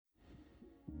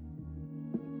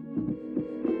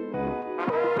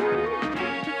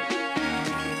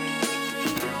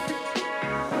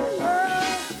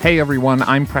Hey everyone,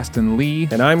 I'm Preston Lee.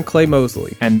 And I'm Clay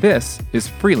Mosley. And this is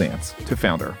Freelance to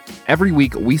Founder. Every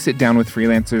week, we sit down with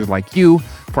freelancers like you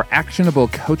for actionable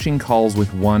coaching calls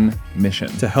with one mission: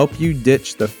 to help you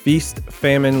ditch the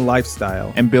feast-famine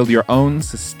lifestyle and build your own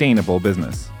sustainable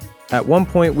business. At one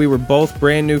point, we were both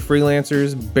brand new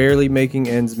freelancers, barely making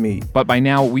ends meet. But by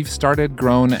now, we've started,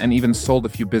 grown, and even sold a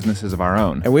few businesses of our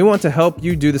own. And we want to help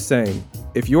you do the same.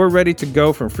 If you're ready to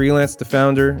go from freelance to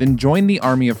founder, then join the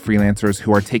army of freelancers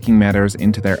who are taking matters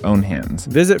into their own hands.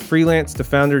 Visit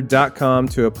freelancetofounder.com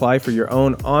to apply for your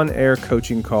own on-air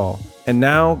coaching call. And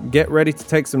now, get ready to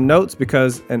take some notes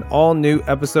because an all-new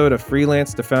episode of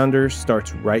Freelance to Founder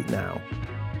starts right now.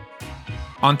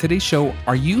 On today's show,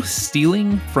 are you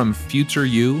stealing from future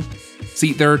you?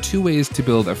 See, there are two ways to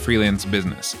build a freelance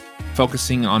business: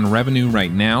 focusing on revenue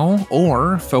right now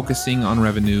or focusing on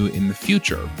revenue in the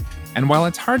future. And while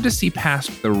it's hard to see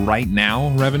past the right now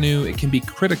revenue, it can be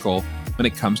critical when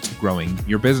it comes to growing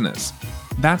your business.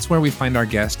 That's where we find our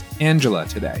guest, Angela,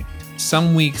 today.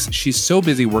 Some weeks, she's so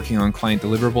busy working on client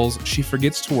deliverables, she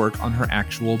forgets to work on her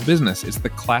actual business. It's the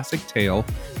classic tale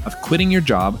of quitting your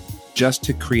job just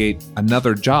to create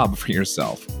another job for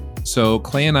yourself. So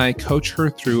Clay and I coach her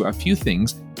through a few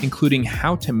things, including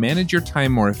how to manage your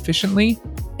time more efficiently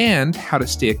and how to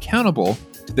stay accountable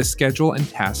to the schedule and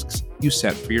tasks you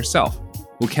set for yourself.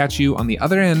 We'll catch you on the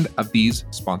other end of these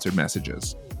sponsored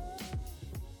messages.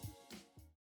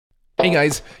 Hey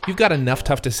guys, you've got enough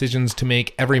tough decisions to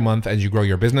make every month as you grow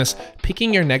your business.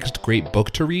 Picking your next great book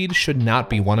to read should not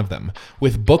be one of them.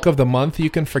 With Book of the Month,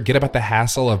 you can forget about the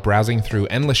hassle of browsing through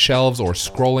endless shelves or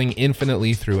scrolling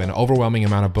infinitely through an overwhelming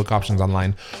amount of book options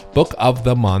online. Book of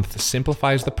the Month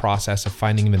simplifies the process of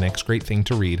finding the next great thing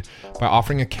to read by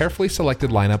offering a carefully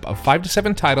selected lineup of 5 to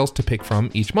 7 titles to pick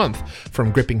from each month.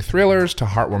 From gripping thrillers to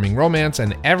heartwarming romance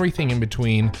and everything in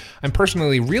between, I'm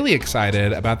personally really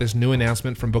excited about this new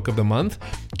announcement from Book of the Month: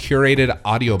 curated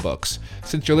audiobooks.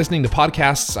 Since you're listening to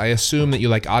podcasts, I assume that you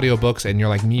like audiobooks and you're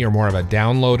like me, you're more of a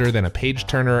downloader than a page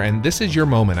turner, and this is your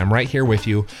moment. I'm right here with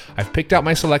you. I've picked out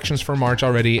my selections for March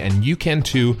already, and you can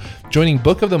too. Joining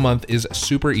Book of the Month is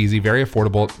super easy, very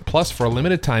affordable. Plus, for a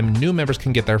limited time, new members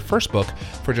can get their first book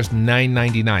for just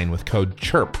 $9.99 with code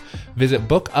CHIRP. Visit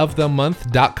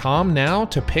bookofthemonth.com now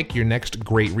to pick your next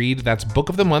great read. That's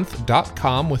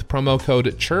bookofthemonth.com with promo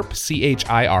code CHIRP,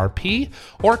 CHIRP,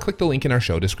 or click the link in our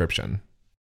show description.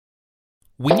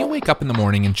 When you wake up in the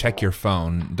morning and check your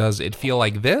phone, does it feel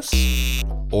like this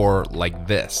or like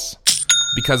this?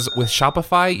 Because with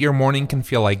Shopify, your morning can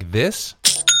feel like this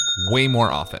way more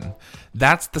often.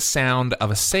 That's the sound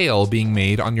of a sale being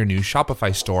made on your new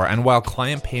Shopify store. And while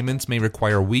client payments may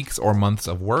require weeks or months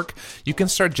of work, you can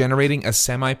start generating a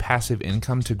semi-passive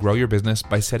income to grow your business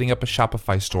by setting up a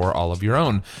Shopify store all of your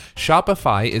own.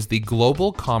 Shopify is the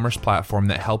global commerce platform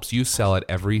that helps you sell at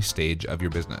every stage of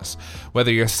your business.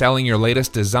 Whether you're selling your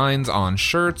latest designs on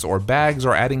shirts or bags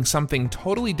or adding something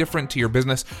totally different to your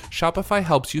business, Shopify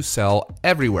helps you sell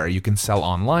everywhere. You can sell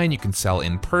online, you can sell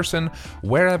in person,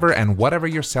 wherever and whatever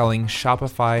you're selling,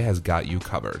 Shopify has got you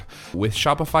covered. With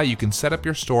Shopify, you can set up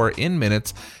your store in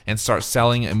minutes and start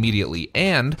selling immediately.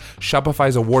 And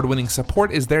Shopify's award-winning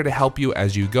support is there to help you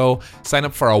as you go. Sign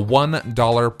up for a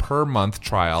 $1 per month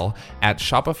trial at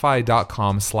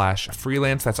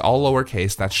shopify.com/freelance. That's all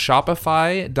lowercase. That's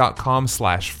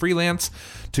shopify.com/freelance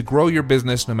to grow your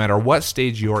business no matter what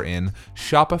stage you're in.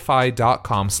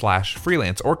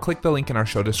 Shopify.com/freelance, or click the link in our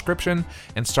show description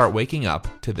and start waking up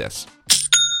to this.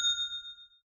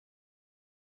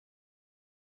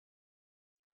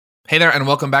 Hey there, and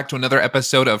welcome back to another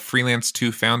episode of Freelance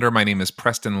to Founder. My name is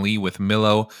Preston Lee with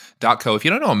Millo.co. If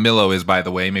you don't know what Millo is, by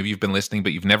the way, maybe you've been listening,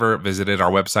 but you've never visited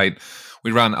our website.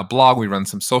 We run a blog, we run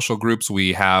some social groups,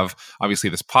 we have obviously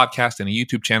this podcast and a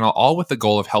YouTube channel, all with the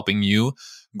goal of helping you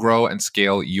grow and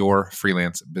scale your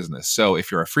freelance business. So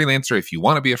if you're a freelancer, if you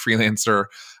want to be a freelancer,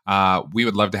 we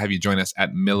would love to have you join us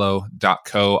at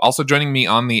Millo.co. Also joining me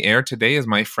on the air today is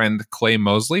my friend Clay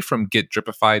Mosley from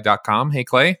GetDripify.com. Hey,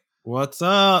 Clay. What's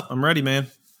up? I'm ready, man.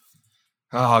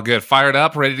 Oh, good. Fired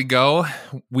up, ready to go.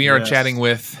 We are chatting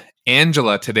with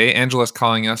Angela today. Angela's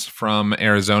calling us from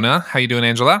Arizona. How you doing,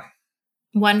 Angela?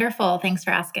 Wonderful. Thanks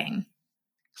for asking.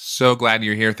 So glad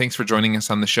you're here. Thanks for joining us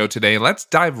on the show today. Let's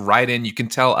dive right in. You can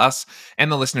tell us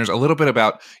and the listeners a little bit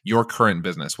about your current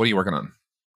business. What are you working on?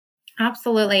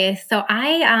 Absolutely. So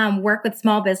I work with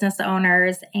small business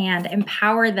owners and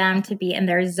empower them to be in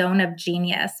their zone of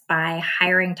genius by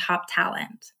hiring top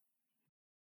talent.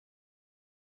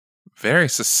 Very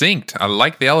succinct. I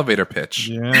like the elevator pitch.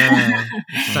 Yeah.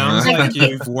 It sounds like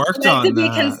you've worked on that. To be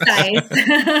concise.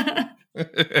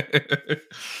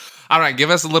 All right, give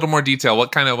us a little more detail.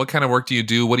 What kind of work do you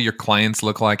do? What do your clients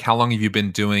look like? How long have you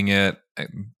been doing it?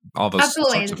 All those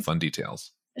Absolutely. sorts of fun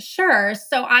details. Sure.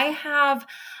 So I have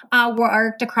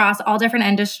worked across all different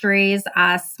industries,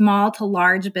 small to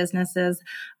large businesses.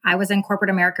 I was in corporate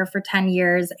America for 10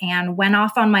 years and went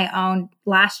off on my own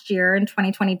last year in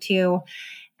 2022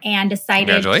 and decided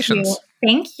Congratulations.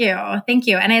 Thank you.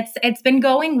 And it's been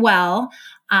going well,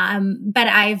 but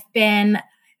I've been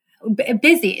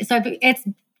busy. So it's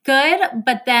good,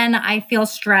 but then I feel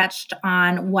stretched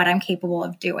on what I'm capable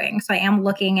of doing. So I am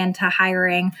looking into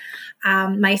hiring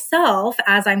myself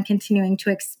as I'm continuing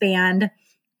to expand.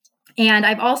 And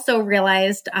I've also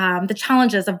realized the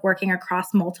challenges of working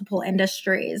across multiple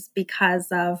industries because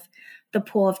of the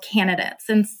pool of candidates.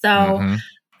 And so,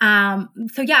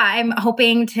 I'm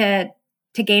hoping to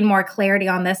gain more clarity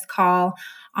on this call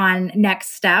on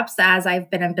next steps as I've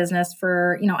been in business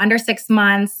for, under 6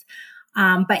 months.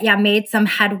 Made some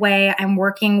headway. I'm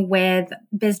working with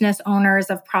business owners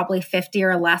of probably 50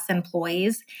 or less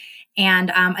employees.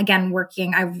 And I've worked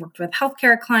with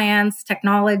healthcare clients,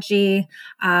 technology,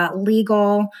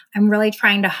 legal. I'm really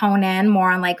trying to hone in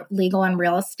more on like legal and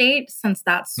real estate, since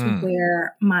that's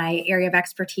where my area of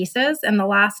expertise is in the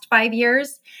last 5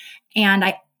 years. And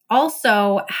I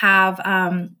also have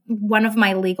one of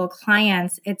my legal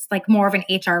clients, it's like more of an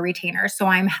HR retainer. So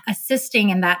I'm assisting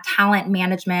in that talent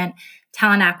management,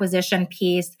 talent acquisition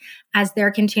piece as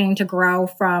they're continuing to grow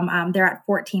from, they're at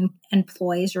 14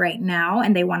 employees right now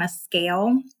and they want to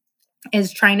scale,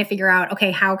 is trying to figure out,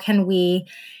 okay, how can we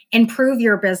improve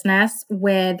your business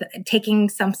with taking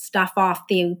some stuff off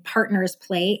the partner's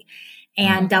plate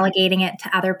and delegating it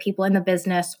to other people in the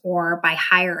business or by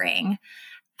hiring.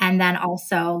 And then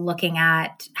also looking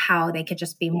at how they could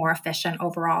just be more efficient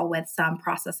overall with some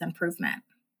process improvement.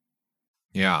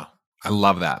 Yeah, I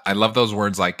love that. I love those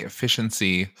words like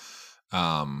efficiency,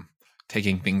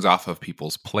 taking things off of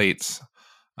people's plates.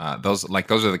 Those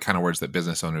are the kind of words that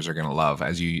business owners are going to love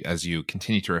as you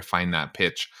continue to refine that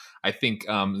pitch. I think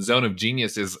Zone of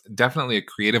Genius is definitely a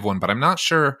creative one, but I'm not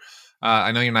sure.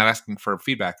 I know you're not asking for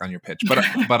feedback on your pitch,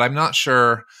 but I'm not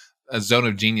sure. A Zone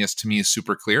of Genius to me is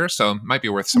super clear, so it might be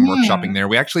worth some workshopping there.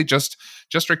 We actually just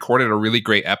recorded a really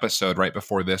great episode right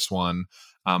before this one,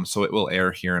 so it will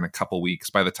air here in a couple weeks.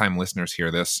 By the time listeners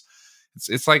hear this,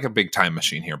 it's like a big time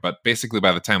machine here. But basically,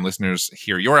 by the time listeners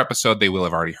hear your episode, they will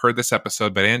have already heard this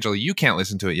episode. But Angela, you can't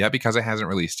listen to it yet because it hasn't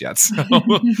released yet. So,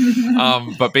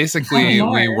 but basically,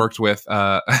 we worked with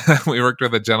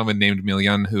a gentleman named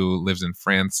Milian who lives in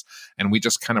France, and we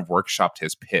just kind of workshopped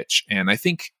his pitch. And I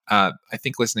think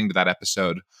listening to that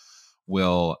episode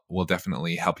will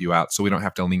definitely help you out. So we don't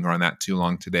have to linger on that too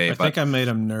long today. I think I made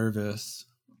him nervous.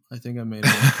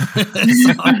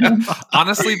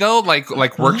 Honestly, though, like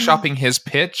workshopping his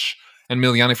pitch, and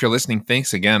Milian, if you're listening,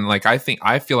 thanks again. Like I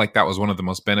feel like that was one of the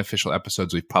most beneficial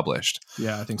episodes we've published.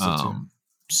 Yeah, I think so too.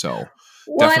 So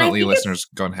definitely, listeners,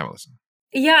 go and have a listen.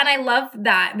 Yeah, and I love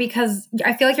that because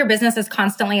I feel like your business is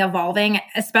constantly evolving,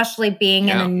 especially being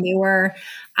in a newer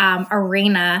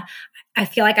arena. I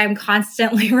feel like I'm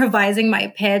constantly revising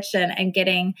my pitch and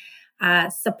getting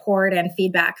support and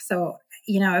feedback. So,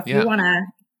 if you want to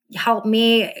help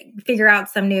me figure out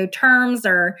some new terms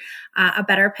or a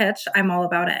better pitch, I'm all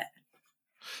about it.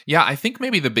 Yeah, I think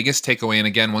maybe the biggest takeaway, and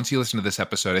again, once you listen to this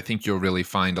episode, I think you'll really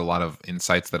find a lot of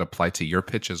insights that apply to your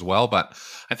pitch as well. But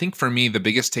I think for me, the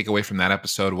biggest takeaway from that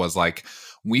episode was like,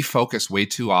 we focus way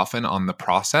too often on the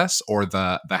process or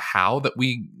the how that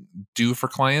we do for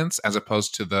clients as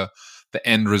opposed to the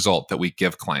end result that we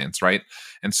give clients, right?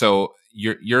 And so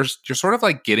you're sort of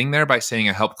like getting there by saying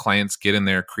I help clients get in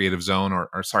their creative zone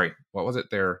or sorry, what was it?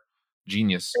 Their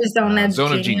genius. Zone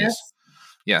of genius.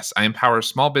 Yes, I empower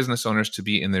small business owners to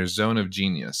be in their zone of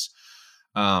genius.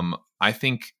 I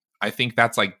think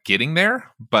that's like getting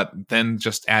there, but then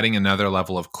just adding another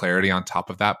level of clarity on top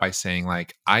of that by saying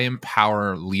like I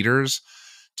empower leaders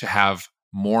to have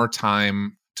more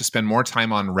time, to spend more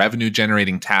time on revenue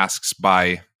generating tasks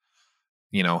by,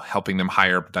 helping them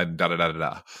hire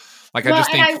Like I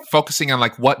just think focusing on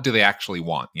like what do they actually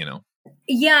want,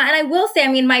 Yeah, and I will say,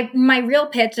 my real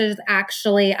pitch is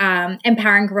actually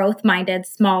empowering growth-minded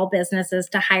small businesses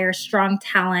to hire strong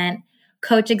talent,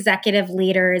 coach executive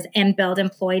leaders, and build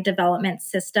employee development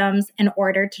systems in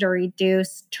order to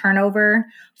reduce turnover,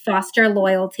 foster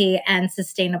loyalty, and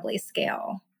sustainably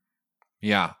scale.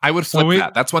 Yeah, I would flip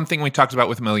that. That's one thing we talked about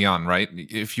with Milian, right?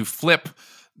 If you flip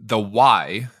the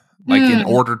why, like in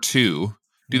order to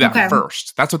do that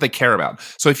first, that's what they care about.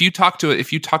 So if you talk to a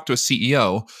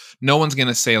CEO, no one's going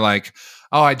to say like,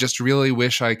 oh, I just really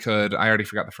wish I could. I already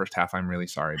forgot the first half. I'm really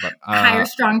sorry, but hire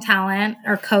strong talent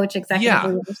or coach executive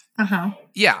leaders.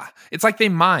 Yeah, it's like they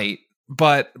might,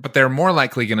 but they're more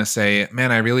likely going to say,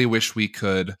 man, I really wish we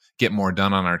could get more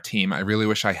done on our team. I really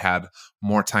wish I had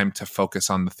more time to focus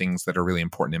on the things that are really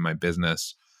important in my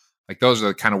business. Like those are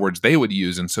the kind of words they would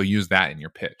use. And so use that in your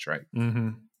pitch, right?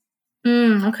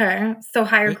 Okay. So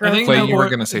higher growth. Clay, you were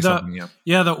going to say something.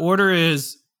 Yeah. The order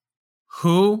is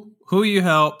who you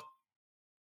help,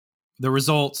 the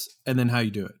results, and then how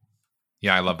you do it.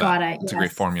 Yeah. I love that. Got it. It's a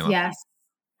great formula. Yes.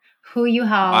 Who you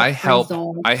help. I help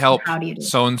how do you do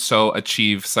so-and-so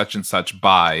achieve such and such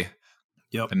by,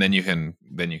 Yep. And then you can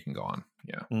go on.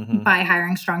 Yeah. By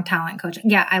hiring strong talent coach.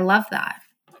 Yeah. I love that.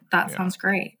 That sounds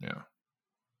great. Yeah.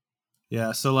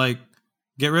 Yeah. So like,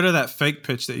 get rid of that fake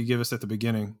pitch that you give us at the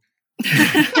beginning.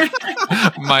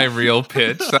 My real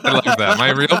pitch. I love that.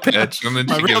 My real pitch. And then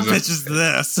my real pitch is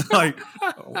this. Like,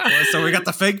 so we got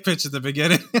the fake pitch at the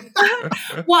beginning.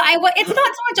 Well, it's not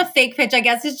so much a fake pitch. I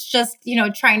guess it's just,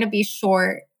 trying to be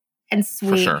short and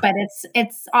sweet, but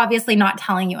it's obviously not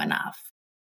telling you enough.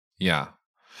 Yeah.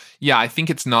 Yeah. I think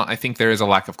it's not. I think there is a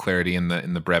lack of clarity in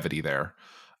the brevity there.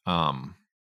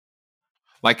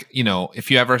 Like, if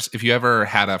you ever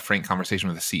had a frank conversation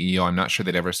with a CEO, I'm not sure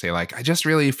they'd ever say like, I just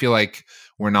really feel like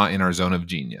we're not in our zone of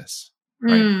genius.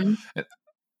 Right.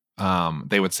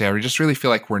 They would say, I just really feel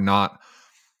like we're not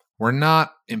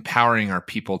empowering our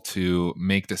people to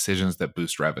make decisions that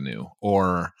boost revenue,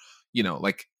 or,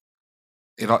 like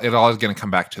it all is going to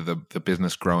come back to the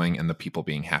business growing and the people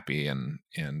being happy and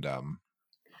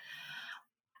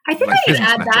I think I need to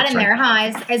add that in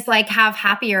there, is like have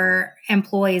happier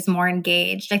employees, more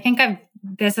engaged. I think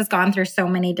this has gone through so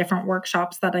many different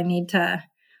workshops that I need to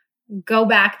go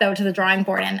back though to the drawing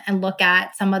board and look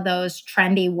at some of those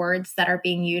trendy words that are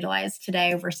being utilized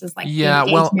today versus like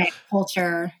engagement,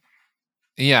 culture.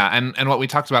 Yeah. And what we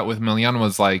talked about with Milian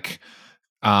was like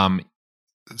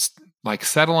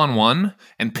settle on one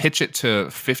and pitch it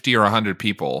to 50 or 100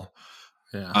 people,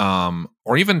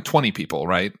 or even 20 people,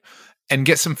 right? And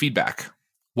get some feedback.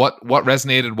 What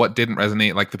resonated, what didn't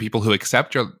resonate. Like the people who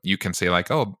accept you can say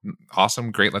like, oh,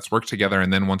 awesome, great, let's work together.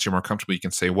 And then once you're more comfortable, you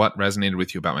can say what resonated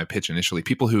with you about my pitch initially.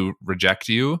 People who reject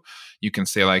you can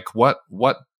say like, what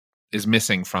is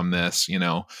missing from this,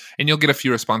 and you'll get a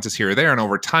few responses here or there. And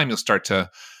over time, you'll start to,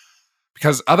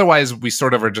 because otherwise we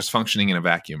sort of are just functioning in a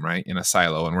vacuum, right? In a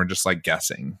silo, and we're just like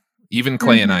guessing. Even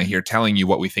Clay and I here telling you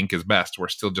what we think is best, we're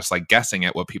still just like guessing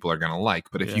at what people are going to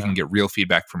like. But if you can get real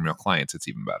feedback from real clients, it's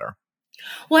even better.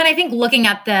 Well, and I think looking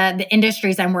at the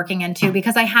industries I'm working into,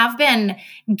 because I have been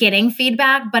getting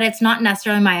feedback, but it's not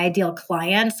necessarily my ideal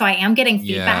client. So I am getting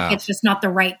feedback. It's just not the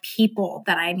right people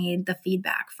that I need the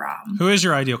feedback from. Who is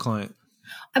your ideal client?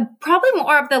 Probably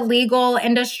more of the legal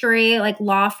industry, like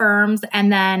law firms,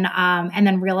 and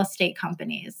then real estate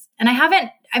companies.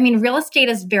 And real estate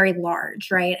is very large,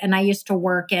 right? And I used to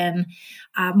work in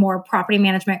more property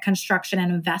management, construction,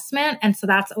 and investment. And so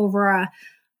that's over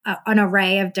an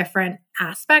array of different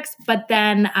aspects. But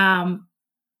then,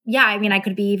 I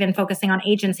could be even focusing on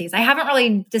agencies. I haven't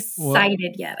really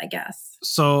decided yet, I guess.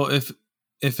 So if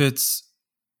it's,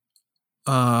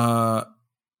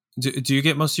 do you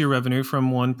get most of your revenue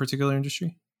from one particular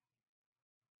industry?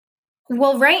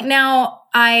 Well, right now,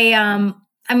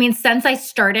 since I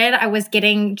started, I was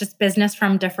getting just business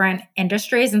from different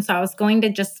industries. And so I was going to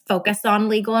just focus on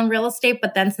legal and real estate.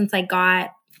 But then since I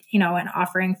got, an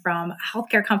offering from a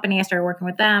healthcare company, I started working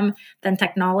with them, then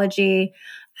technology.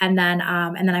 And then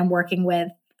I'm working with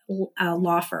a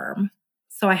law firm.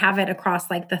 So I have it across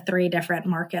like the 3 different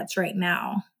markets right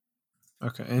now.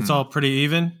 Okay. And it's all pretty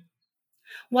even?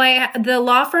 Well, the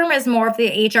law firm is more of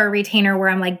the HR retainer where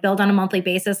I'm like billed on a monthly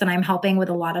basis, and I'm helping with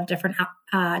a lot of different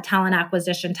talent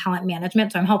acquisition, talent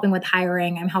management. So I'm helping with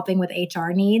hiring, I'm helping with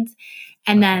HR needs.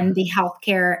 And then the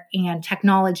healthcare and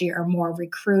technology are more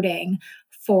recruiting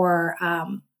for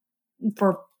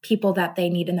people that they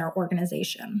need in their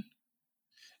organization.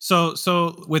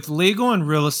 So with legal and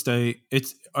real estate,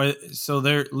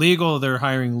 they're legal, they're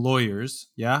hiring lawyers,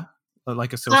 yeah?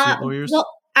 Like associate lawyers?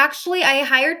 Well, actually, I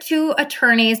hired 2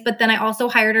 attorneys, but then I also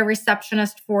hired a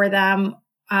receptionist for them,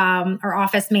 or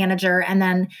office manager. And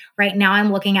then right now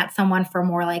I'm looking at someone for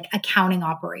more like accounting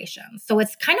operations. So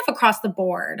it's kind of across the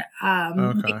board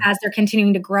as they're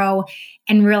continuing to grow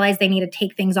and realize they need to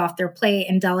take things off their plate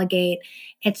and delegate.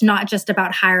 It's not just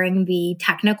about hiring the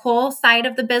technical side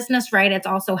of the business, right? It's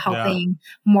also helping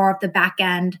more of the back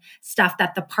end stuff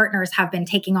that the partners have been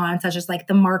taking on, such as like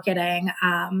the marketing,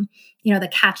 the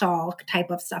catch-all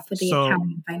type of stuff with the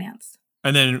accounting and finance.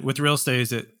 And then with real estate,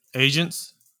 is it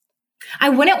agents? I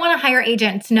wouldn't want to hire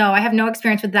agents. No, I have no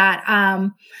experience with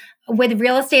that. With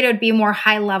real estate, it would be more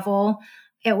high level.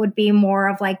 It would be more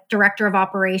of like director of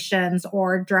operations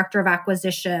or director of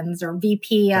acquisitions or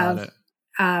VP of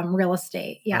real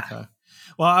estate. Yeah. Okay.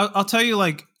 Well, I'll tell you,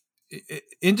 like,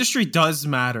 industry does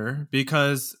matter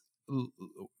because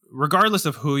regardless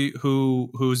of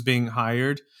who's being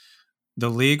hired, the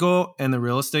legal and the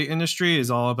real estate industry is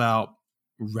all about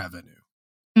revenue.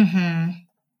 Mm-hmm.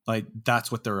 Like,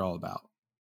 that's what they're all about.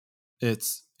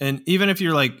 And even if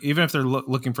they're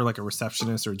looking for like a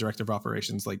receptionist or a director of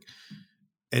operations, like,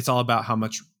 it's all about how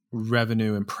much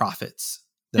revenue and profits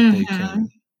that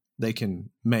they can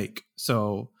make.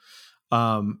 So,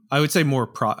 I would say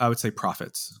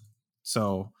profits.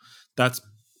 So that's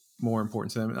more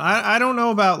important to them. I don't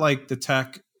know about like the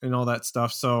tech and all that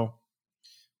stuff. So,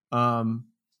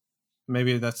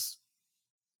 maybe that's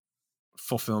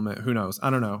fulfillment. Who knows? I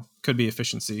don't know. Could be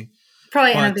efficiency.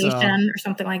 Probably innovation or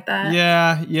something like that.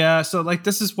 Yeah. So like,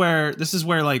 this is where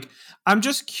like, I'm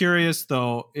just curious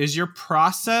though, is your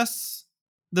process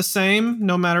the same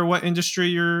no matter what industry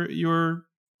you're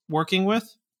working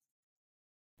with?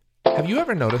 Have you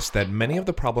ever noticed that many of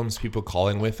the problems people call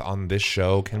in with on this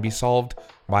show can be solved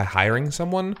by hiring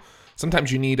someone? Sometimes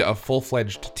you need a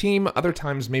full-fledged team, other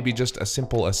times maybe just a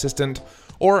simple assistant,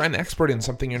 or an expert in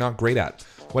something you're not great at.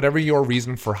 Whatever your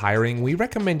reason for hiring, we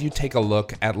recommend you take a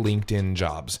look at LinkedIn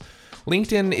Jobs.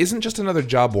 LinkedIn isn't just another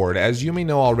job board. As you may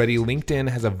know already, LinkedIn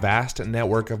has a vast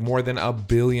network of more than 1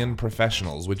 billion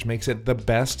professionals, which makes it the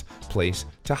best place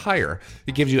to hire.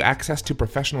 It gives you access to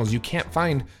professionals you can't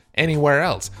find anywhere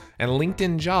else. And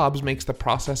LinkedIn Jobs makes the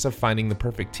process of finding the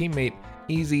perfect teammate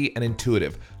easy and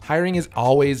intuitive. Hiring is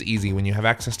always easy when you have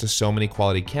access to so many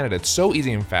quality candidates. So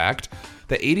easy, in fact,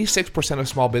 that 86% of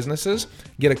small businesses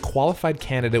get a qualified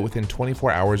candidate within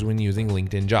 24 hours when using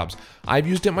LinkedIn Jobs. I've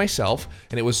used it myself,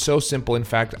 and it was so simple. In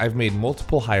fact, I've made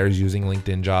multiple hires using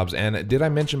LinkedIn Jobs. And did I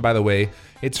mention, by the way,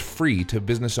 it's free to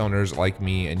business owners like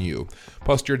me and you.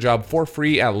 Post your job for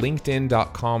free at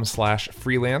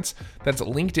linkedin.com/freelance. That's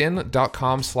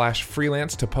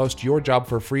linkedin.com/freelance to post your job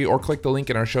for free, or click the link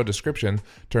in our show description.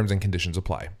 Terms and conditions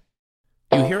apply.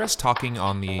 You hear us talking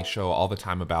on the show all the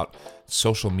time about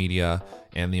social media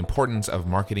and the importance of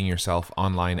marketing yourself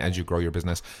online as you grow your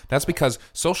business. That's because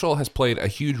social has played a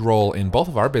huge role in both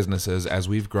of our businesses as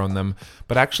we've grown them,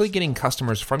 but actually getting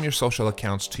customers from your social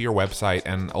accounts to your website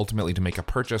and ultimately to make a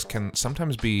purchase can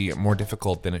sometimes be more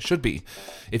difficult than it should be.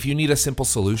 If you need a simple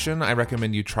solution, I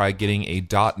recommend you try getting a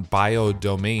 .bio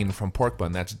domain from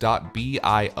Porkbun. That's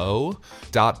 .bio.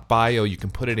 .bio. You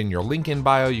can put it in your LinkedIn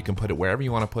bio. You can put it wherever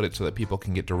you want to put it so that people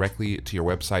can get directly to your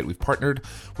website. We've partnered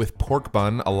with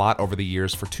Porkbun a lot over the years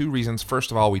for two reasons.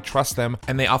 First of all, we trust them,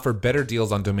 and they offer better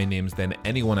deals on domain names than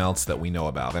anyone else that we know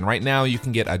about. And right now, you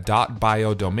can get a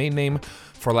 .bio domain name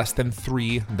for less than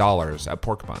 $3 at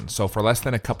Porkbun. So for less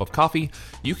than a cup of coffee,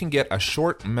 you can get a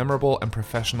short, memorable, and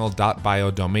professional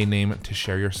 .bio domain name to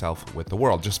share yourself with the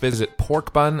world. Just visit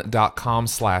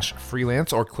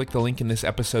porkbun.com/freelance or click the link in this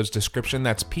episode's description.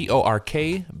 That's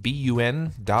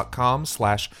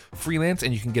porkbun.com/freelance,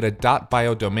 and you can get a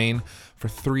 .bio domain for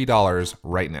 $3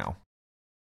 right now.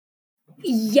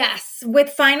 Yes,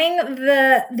 with finding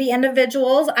the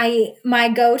individuals, my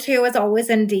go-to is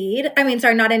always Indeed. I mean,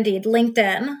 sorry, not Indeed,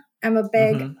 LinkedIn. I'm a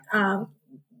big,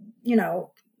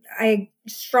 I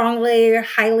strongly,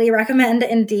 highly recommend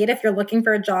Indeed if you're looking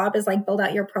for a job, is like build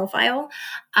out your profile.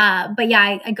 But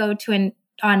yeah, I go to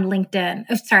on LinkedIn.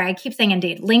 Oh, sorry, I keep saying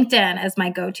Indeed. LinkedIn is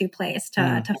my go-to place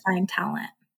to find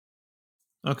talent.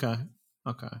 Okay.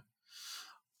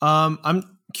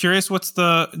 I'm curious,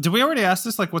 did we already ask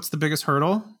this? Like, what's the biggest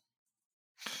hurdle?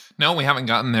 No, we haven't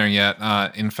gotten there yet.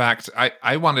 In fact,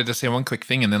 I wanted to say one quick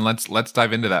thing, and then let's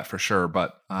dive into that for sure.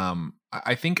 But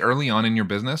I think early on in your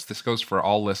business, this goes for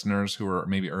all listeners who are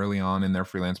maybe early on in their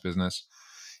freelance business,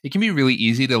 it can be really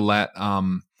easy to let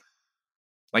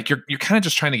like you're kind of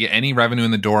just trying to get any revenue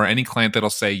in the door, any client that'll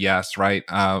say yes, right?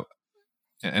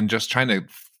 And just trying to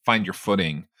find your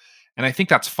footing. And I think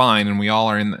that's fine, and we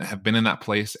all have been in that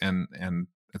place, and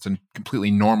it's a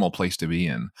completely normal place to be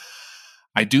in.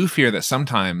 I do fear that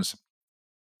sometimes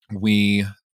we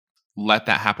let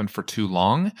that happen for too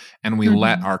long, and we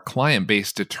let our client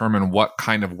base determine what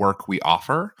kind of work we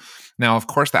offer. Now, of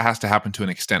course, that has to happen to an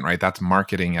extent, right? That's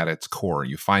marketing at its core.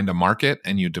 You find a market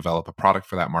and you develop a product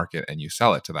for that market and you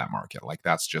sell it to that market. Like,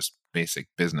 that's just basic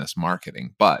business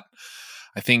marketing. But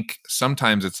I think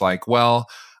sometimes it's like, well,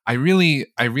 I really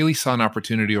saw an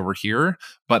opportunity over here,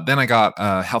 but then I got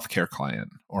a healthcare client,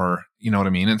 or you know what I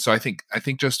mean? And so I think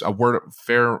just a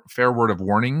fair word of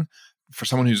warning for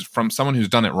someone who's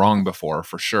done it wrong before,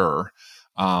 for sure.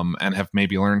 and have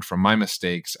maybe learned from my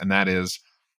mistakes. And that is,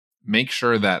 make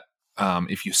sure that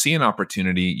if you see an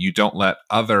opportunity, you don't let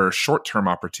other short-term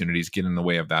opportunities get in the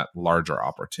way of that larger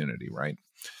opportunity, right?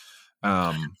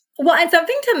 Well, and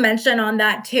something to mention on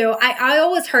that too, I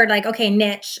always heard like, okay,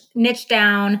 niche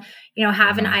down,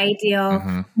 have an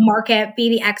ideal market, be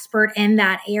the expert in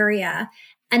that area.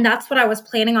 And that's what I was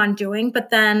planning on doing. But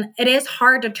then it is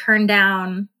hard to turn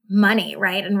down money,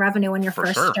 right? And revenue when you're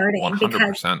first starting, 100%.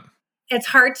 because it's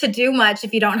hard to do much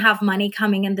if you don't have money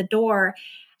coming in the door,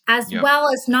 as well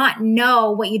as not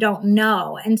know what you don't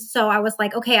know. And so I was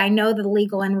like, okay, I know the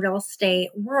legal and real estate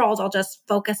world. I'll just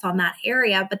focus on that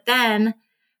area. But then,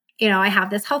 I have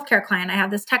this healthcare client, I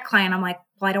have this tech client. I'm like,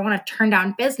 well, I don't want to turn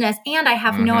down business. And I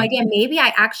have no idea. Maybe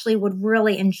I actually would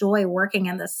really enjoy working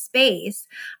in this space.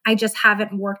 I just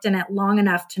haven't worked in it long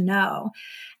enough to know.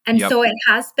 And so it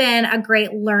has been a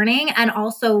great learning. And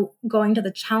also going to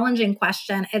the challenging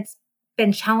question, it's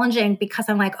been challenging because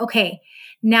I'm like, okay,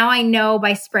 now I know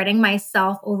by spreading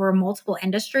myself over multiple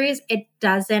industries, it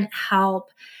doesn't help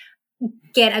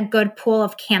get a good pool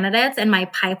of candidates in my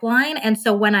pipeline. And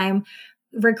so when I'm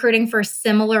recruiting for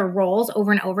similar roles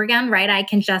over and over again, right, I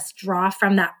can just draw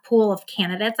from that pool of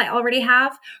candidates I already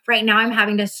have. Right now, I'm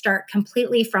having to start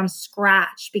completely from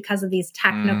scratch because of these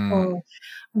technical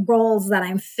roles that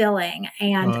I'm filling.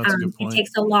 And it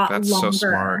takes a lot longer. So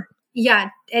smart. Yeah.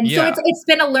 And so it's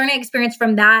been a learning experience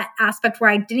from that aspect where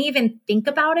I didn't even think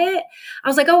about it. I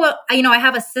was like, oh, well, I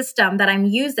have a system that I'm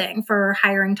using for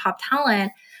hiring top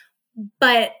talent.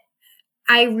 But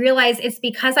I realized it's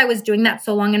because I was doing that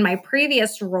so long in my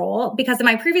previous role. Because in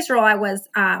my previous role, I was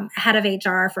head of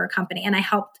HR for a company, and I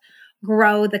helped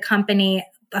grow the company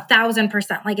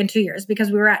 1,000%, like in 2 years,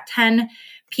 because we were at 10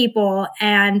 people.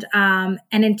 And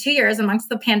in 2 years, amongst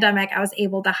the pandemic, I was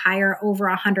able to hire over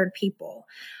 100 people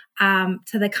to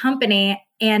the company.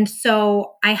 And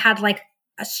so I had like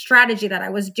a strategy that I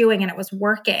was doing, and it was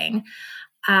working.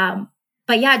 But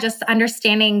yeah, just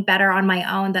understanding better on my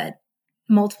own that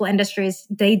multiple industries,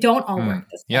 they don't all work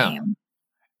the same.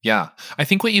 Yeah. I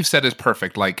think what you've said is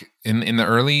perfect. Like in the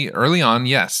early on,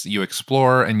 yes, you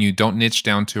explore and you don't niche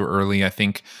down too early. I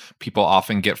think people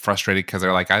often get frustrated because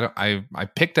they're like, I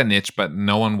picked a niche, but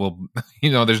no one will,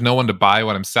 there's no one to buy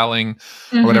what I'm selling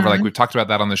or whatever. Like we've talked about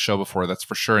that on the show before. That's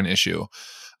for sure an issue.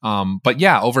 But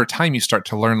yeah, over time you start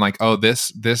to learn like, oh,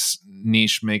 this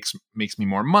niche makes me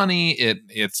more money.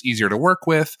 It's easier to work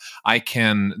with. I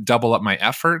can double up my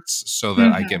efforts so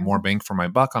that I get more bang for my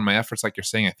buck on my efforts. Like you're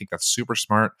saying, I think that's super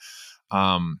smart.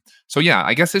 So yeah,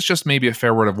 I guess it's just maybe a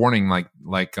fair word of warning. Like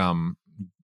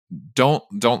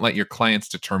don't let your clients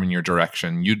determine your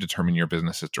direction. You determine your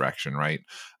business's direction, right?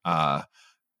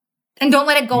 And don't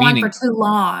let it go on for too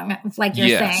long. Like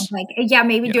you're saying, like,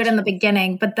 maybe do it in the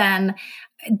beginning, but then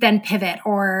pivot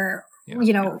or,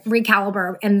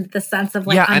 recalibrate in the sense of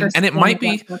like, and it might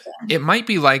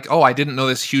be like, oh, I didn't know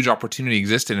this huge opportunity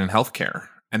existed in healthcare.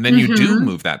 And then you do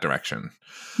move that direction.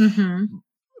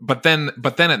 But then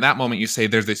at that moment you say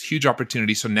there's this huge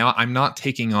opportunity. So now I'm not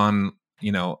taking on,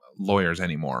 lawyers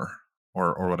anymore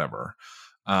or whatever.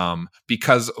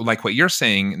 Because like what you're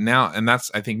saying now, and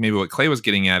that's, I think maybe what Clay was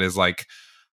getting at is like,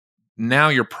 now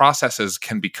your processes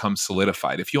can become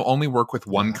solidified. If you only work with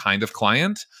one kind of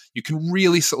client, you can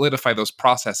really solidify those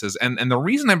processes. And the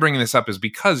reason I'm bringing this up is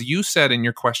because you said in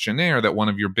your questionnaire that one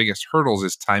of your biggest hurdles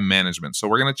is time management. So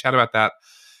we're going to chat about that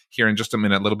here in just a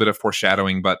minute, a little bit of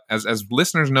foreshadowing. But as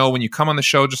listeners know, when you come on the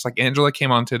show, just like Angela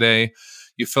came on today,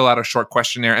 you fill out a short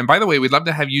questionnaire. And by the way, we'd love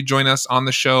to have you join us on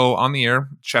the show, on the air,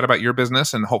 chat about your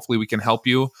business, and hopefully we can help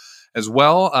you as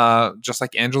well. Just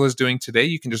like Angela's doing today,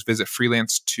 you can just visit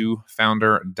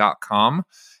freelance2founder.com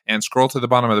and scroll to the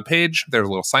bottom of the page. There's a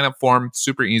little sign-up form.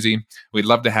 Super easy. We'd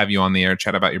love to have you on the air,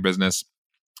 chat about your business.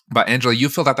 But Angela, you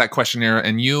filled out that questionnaire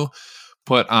and you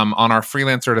put on our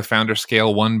freelancer to founder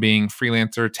scale, 1 being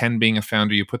freelancer, 10 being a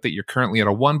founder, you put that you're currently at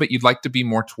a 1, but you'd like to be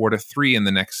more toward a 3 in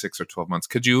the next 6 or 12 months.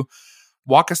 Could you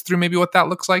walk us through maybe what that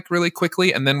looks like really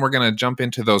quickly? And then we're going to jump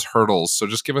into those hurdles. So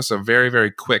just give us a very,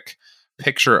 very quick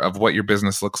picture of what your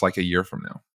business looks like a year from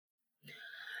now.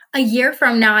 A year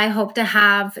from now, I hope to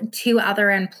have 2 other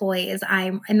employees.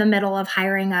 I'm in the middle of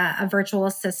hiring a virtual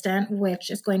assistant, which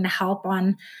is going to help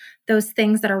on those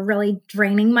things that are really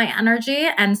draining my energy.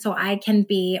 And so I can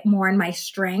be more in my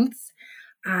strengths,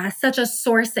 such as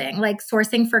sourcing. Like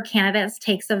sourcing for candidates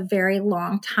takes a very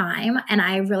long time. And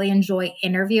I really enjoy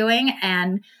interviewing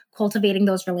and cultivating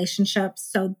those relationships.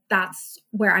 So that's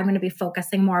where I'm going to be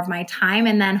focusing more of my time.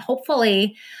 And then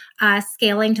hopefully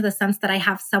scaling to the sense that I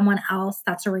have someone else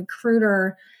that's a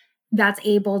recruiter that's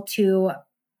able to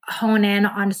hone in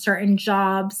on certain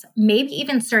jobs, maybe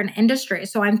even certain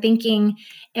industries. So I'm thinking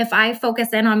if I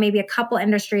focus in on maybe a couple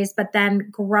industries, but then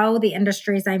grow the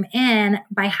industries I'm in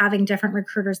by having different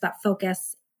recruiters that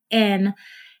focus in,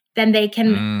 then they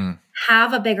can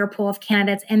have a bigger pool of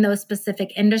candidates in those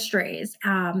specific industries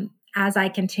as I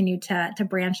continue to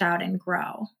branch out and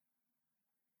grow.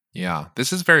 Yeah,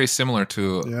 this is very similar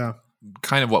to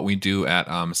kind of what we do at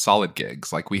Solid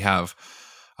Gigs. Like we have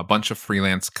a bunch of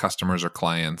freelance customers or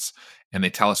clients, and they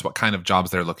tell us what kind of jobs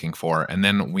they're looking for. And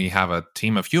then we have a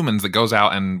team of humans that goes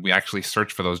out and we actually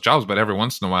search for those jobs. But every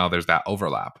once in a while, there's that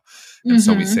overlap. And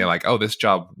so we say like, oh, this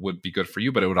job would be good for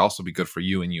you, but it would also be good for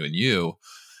you and you and you.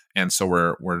 And so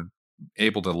we're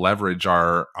able to leverage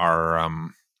our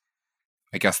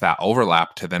I guess that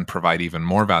overlap to then provide even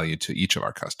more value to each of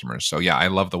our customers. So yeah, I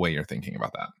love the way you're thinking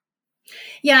about that.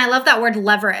 Yeah, I love that word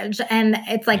leverage. And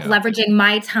it's like leveraging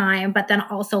my time, but then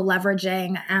also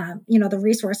leveraging, the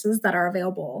resources that are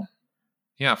available.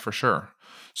 Yeah, for sure.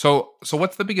 So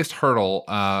what's the biggest hurdle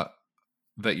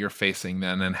that you're facing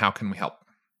then, and how can we help?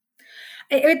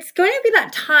 It's going to be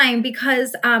that time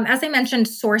because, as I mentioned,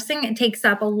 sourcing, it takes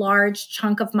up a large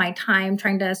chunk of my time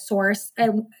trying to source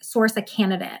a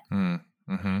candidate.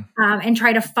 And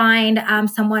try to find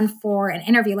someone for an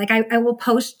interview. Like I will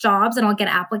post jobs and I'll get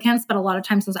applicants, but a lot of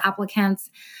times those applicants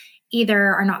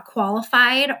either are not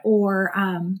qualified or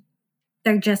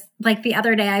they're just like the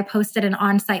other day I posted an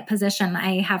on-site position.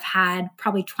 I have had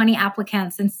probably 20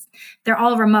 applicants and they're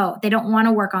all remote. They don't want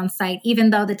to work on site,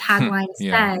 even though the tagline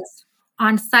says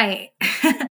on site.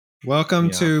 Welcome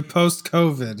to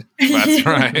post-COVID. That's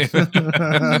right.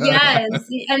 Yes.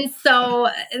 And so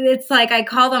it's like, I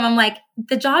call them, I'm like,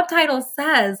 the job title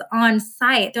says on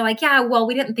site. They're like, yeah, well,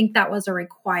 we didn't think that was a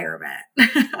requirement.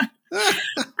 I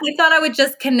thought I would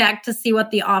just connect to see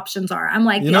what the options are. I'm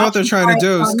like, you know what they're trying to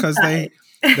do is because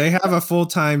they have a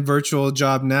full-time virtual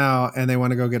job now and they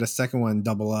want to go get a second one,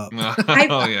 double up.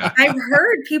 I've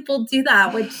heard people do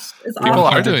that, which is people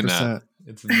are doing that.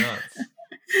 It's nuts.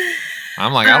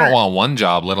 I'm like, I don't want one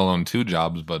job, let alone two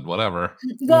jobs, but whatever.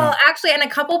 Well, actually, and a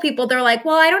couple people, they're like,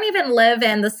 well, I don't even live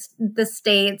in the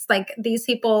States. Like these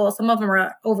people, some of them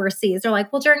are overseas. They're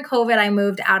like, well, during COVID, I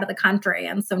moved out of the country.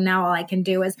 And so now all I can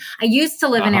do is I used to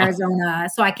live in Arizona,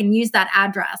 so I can use that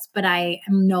address, but I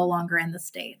am no longer in the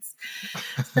States.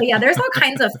 So yeah, there's all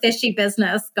kinds of fishy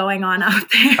business going on out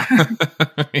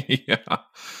there. Yeah.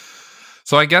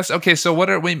 So I guess, okay, so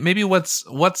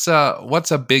what's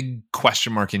a big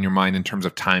question mark in your mind in terms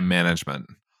of time management?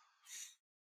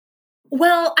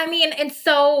 Well, I mean, and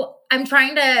so I'm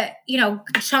trying to,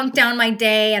 chunk down my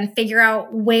day and figure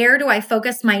out where do I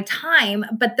focus my time.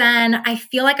 But then I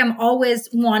feel like I'm always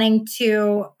wanting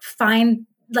to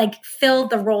fill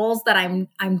the roles that I'm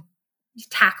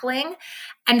tackling.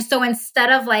 And so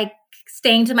instead of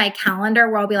staying to my calendar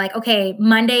where I'll be like, okay,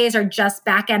 Mondays are just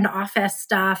back end office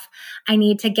stuff. I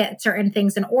need to get certain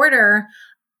things in order.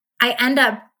 I end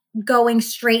up going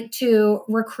straight to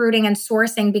recruiting and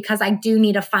sourcing because I do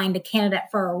need to find a candidate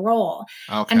for a role.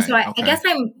 Okay, and so I guess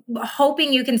I'm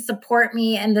hoping you can support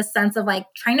me in the sense of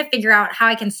trying to figure out how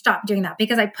I can stop doing that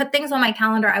because I put things on my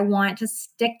calendar. I want to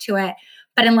stick to it.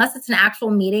 But unless it's an actual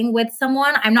meeting with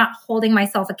someone, I'm not holding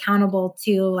myself accountable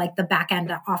to the back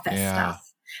end office stuff.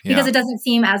 Because it doesn't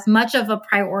seem as much of a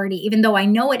priority, even though I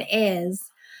know it is.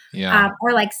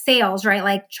 Or sales,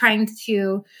 right? Trying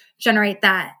to generate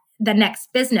the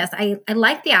next business. I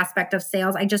like the aspect of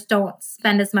sales. I just don't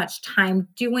spend as much time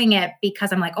doing it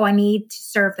because I'm like, oh, I need to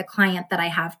serve the client that I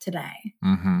have today.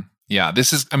 Mm-hmm. Yeah,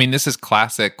 this is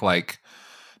classic.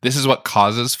 This is what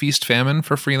causes feast famine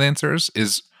for freelancers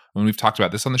is when we've talked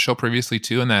about this on the show previously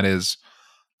too. And that is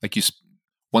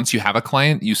once you have a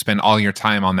client, you spend all your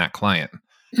time on that client.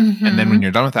 Mm-hmm. And then when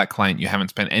you're done with that client, you haven't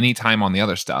spent any time on the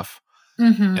other stuff.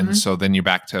 Mm-hmm. And so then you're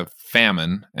back to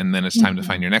famine and then it's time to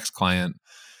find your next client.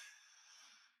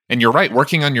 And you're right,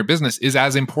 working on your business is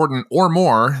as important or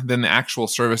more than the actual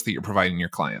service that you're providing your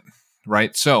client,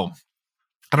 right? So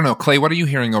I don't know, Clay, what are you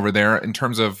hearing over there in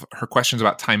terms of her questions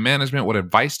about time management? What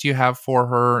advice do you have for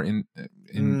her in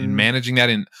managing that?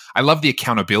 And I love the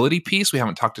accountability piece. We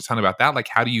haven't talked a ton about that.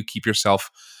 How do you keep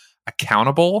yourself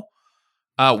accountable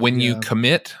when you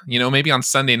commit? Maybe on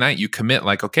Sunday night you commit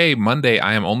okay, Monday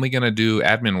I am only going to do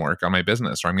admin work on my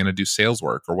business, or I'm going to do sales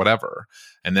work or whatever.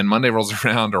 And then Monday rolls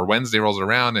around or Wednesday rolls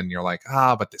around and you're like,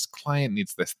 but this client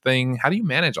needs this thing. How do you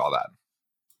manage all that?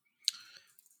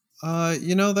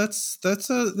 This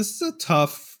is a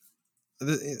tough,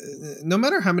 no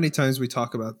matter how many times we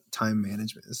talk about time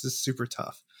management, this is super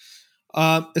tough.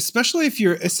 Especially if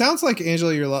it sounds like,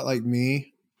 Angela, you're a lot like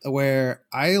me, where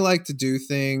I like to do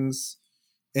things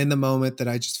in the moment that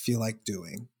I just feel like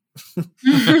doing.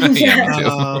 Yeah, me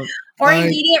too. Or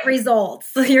immediate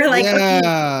results. You're like,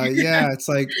 yeah. It's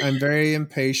like I'm very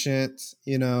impatient.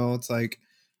 It's like,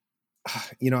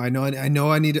 I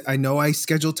know I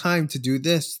schedule time to do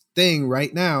this thing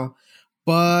right now,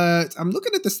 but I'm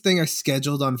looking at this thing I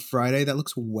scheduled on Friday that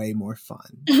looks way more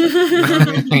fun. You know what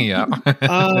I mean? Yeah.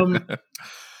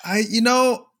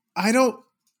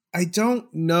 I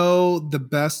don't know the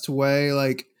best way,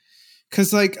 like,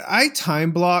 cause like I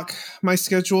time block my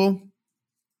schedule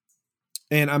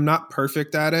and I'm not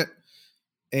perfect at it.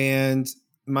 And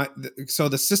so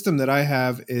the system that I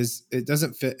have is, it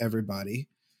doesn't fit everybody.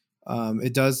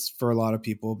 It does for a lot of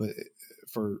people, but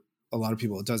for a lot of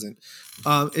people it doesn't.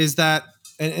 Is that,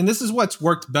 and this is what's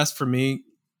worked best for me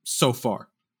so far.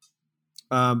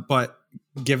 But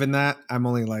given that, I'm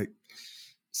only like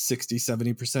 60,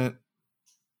 70%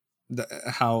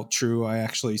 how true I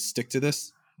actually stick to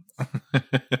this.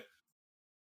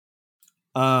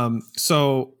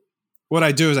 So what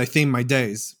I do is I theme my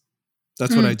days.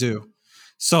 That's what I do.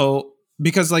 So,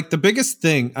 because like the biggest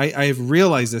thing I've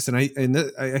realized this, and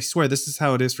I swear this is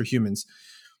how it is for humans,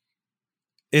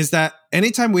 is that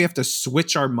anytime we have to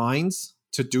switch our minds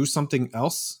to do something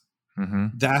else,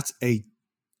 that's a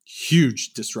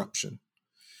huge disruption.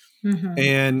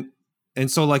 And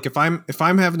so like if I'm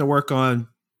having to work on,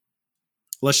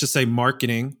 let's just say,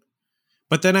 marketing,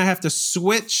 but then I have to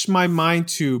switch my mind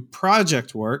to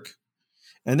project work,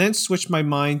 and then switch my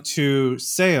mind to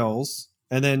sales,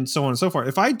 and then so on and so forth.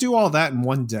 If I do all that in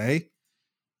one day,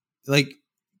 like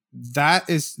that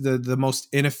is the most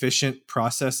inefficient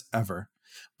process ever.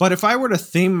 But if I were to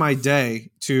theme my day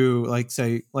to, like,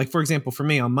 say, like, for example, for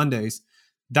me on Mondays,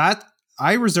 that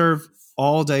I reserve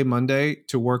all day Monday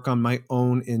to work on my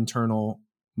own internal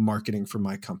marketing for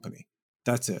my company.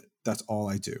 That's it. That's all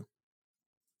I do.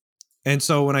 And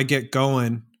so when I get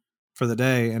going for the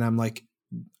day and I'm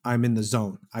in the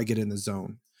zone, I get in the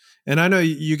zone. And I know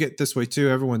you get this way too.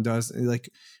 Everyone does. Like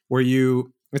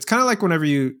it's kind of like whenever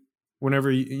you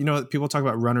people talk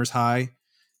about runner's high,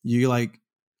 you like,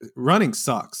 running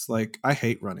sucks. Like I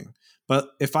hate running,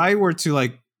 but if I were to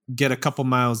like get a couple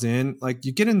miles in, like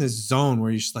you get in this zone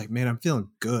where you're just like, man, I'm feeling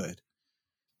good.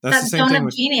 That's the same thing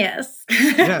with genius.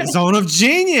 Yeah, zone of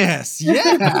genius.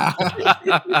 Yeah.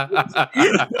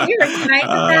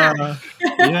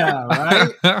 Yeah,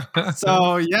 right.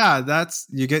 So yeah, that's,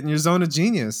 you get in your zone of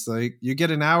genius. Like you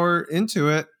get an hour into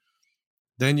it,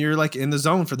 then you're like in the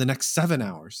zone for the next 7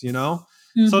 hours,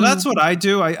 So that's what I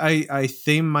do. I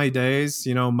theme my days.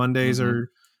 Mondays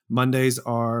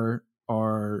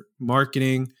are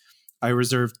marketing. I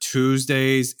reserve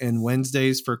Tuesdays and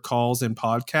Wednesdays for calls and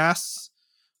podcasts.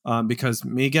 Because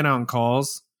me getting on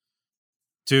calls,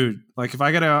 dude, like if I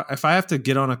have to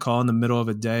get on a call in the middle of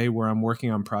a day where I'm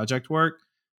working on project work,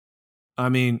 I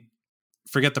mean,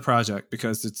 forget the project,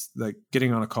 because it's like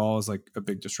getting on a call is like a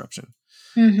big disruption.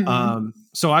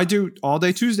 So I do all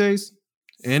day Tuesdays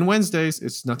and Wednesdays.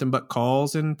 It's nothing but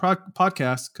calls and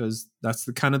podcasts, because that's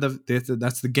the kind of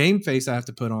that's the game face I have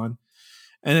to put on.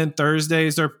 And then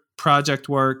Thursdays are project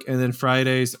work, and then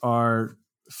Fridays are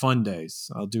fun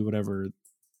days. I'll do whatever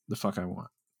the fuck I want.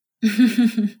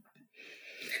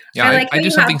 Yeah, I do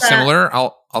something similar.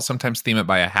 I'll sometimes theme it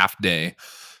by a half day.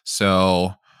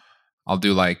 So I'll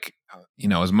do like,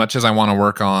 as much as I want to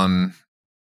work on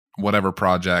whatever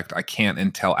project, I can't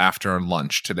until after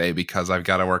lunch today, because I've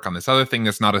got to work on this other thing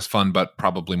that's not as fun, but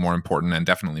probably more important and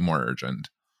definitely more urgent.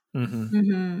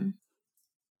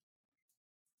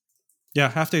 Yeah,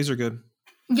 half days are good.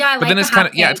 Yeah, but then it's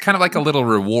kind of like a little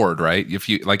reward, right? If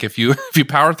you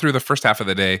power through the first half of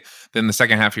the day, then the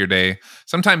second half of your day,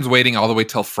 sometimes waiting all the way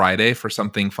till Friday for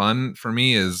something fun for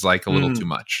me is like a little too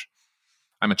much.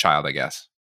 I'm a child, I guess.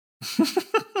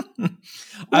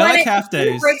 I like half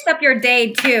days. It breaks up your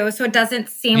day too, so it doesn't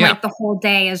seem like the whole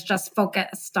day is just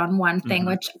focused on one thing.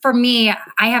 Which for me,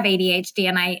 I have ADHD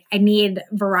and I need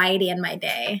variety in my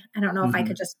day. I don't know if I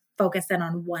could just focus in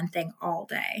on one thing all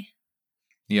day.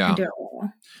 Yeah.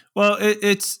 Well,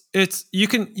 it's you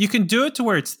can do it to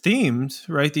where it's themed,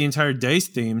 right? The entire day's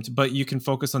themed, but you can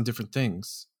focus on different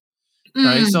things,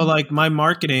 right? So like my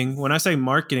marketing, when I say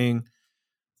marketing,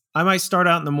 I might start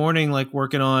out in the morning like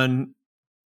working on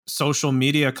social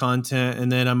media content,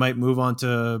 and then I might move on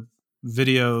to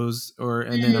videos,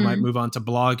 and then I might move on to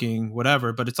blogging,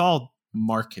 whatever. But it's all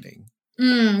marketing.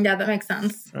 Yeah, that makes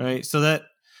sense. Right. So that,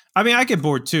 I mean, I get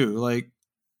bored too. Like,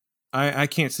 I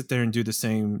can't sit there and do the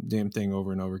same damn thing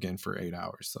over and over again for 8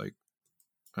 hours. Like,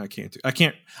 I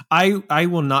I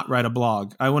will not write a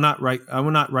blog. I will not write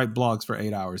blogs for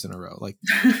 8 hours in a row. Like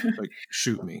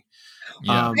shoot me.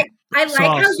 Yeah. I like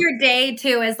how your day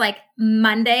too is like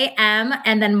Monday M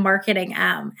and then marketing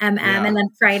M, and then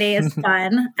Friday is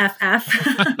fun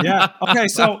FF. Yeah. Okay.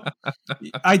 So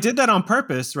I did that on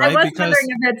purpose, right? I was wondering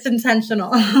if it's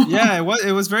intentional. Yeah,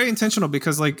 it was very intentional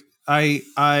because like I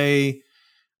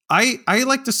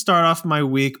like to start off my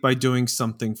week by doing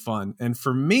something fun. And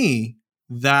for me,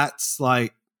 that's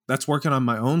working on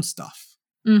my own stuff.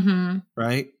 Mm-hmm.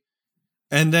 Right.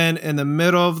 And then in the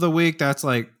middle of the week, that's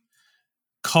like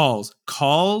calls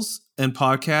and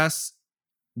podcasts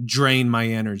drain my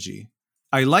energy.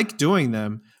 I like doing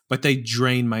them, but they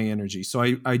drain my energy. So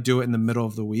I do it in the middle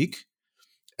of the week.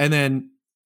 And then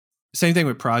same thing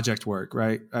with project work,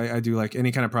 right? I do like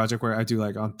any kind of project work I do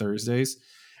like on Thursdays.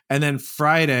 And then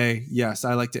Friday, yes,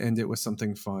 I like to end it with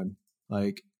something fun.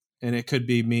 Like, and it could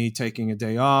be me taking a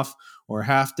day off or a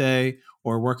half day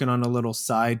or working on a little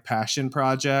side passion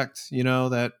project,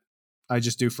 that I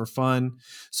just do for fun.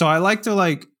 So I like to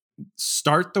like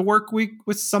start the work week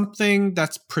with something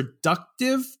that's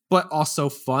productive, but also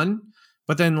fun.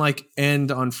 But then like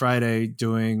end on Friday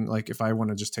doing like, if I want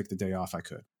to just take the day off, I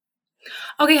could.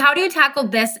 Okay, how do you tackle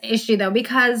this issue though?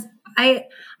 Because I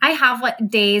have like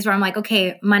days where I'm like,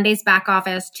 okay, Monday's back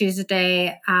office,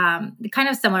 Tuesday, kind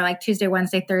of similar, like Tuesday,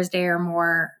 Wednesday, Thursday are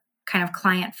more kind of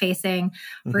client facing.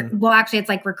 Mm-hmm. Well, actually it's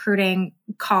like recruiting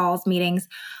calls, meetings.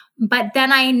 But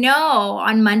then I know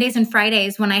on Mondays and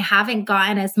Fridays when I haven't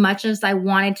gotten as much as I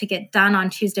wanted to get done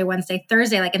on Tuesday, Wednesday,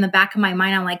 Thursday, like in the back of my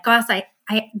mind, I'm like, gosh,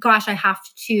 I have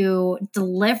to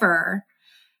deliver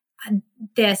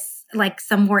this, like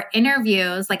some more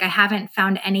interviews. Like I haven't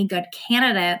found any good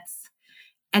candidates.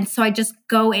 And so I just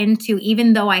go into,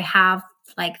 even though I have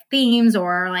like themes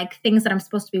or like things that I'm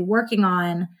supposed to be working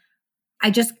on, I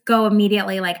just go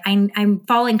immediately like I'm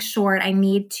falling short. I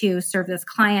need to serve this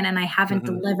client and I haven't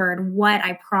delivered what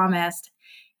I promised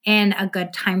in a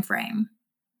good time frame.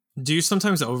 Do you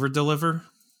sometimes over deliver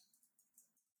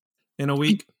in a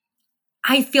week?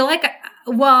 I feel like,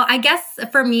 well, I guess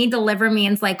for me, deliver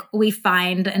means like we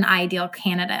find an ideal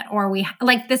candidate or we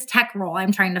like this tech role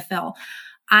I'm trying to fill.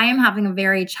 I am having a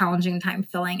very challenging time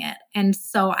filling it. And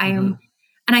so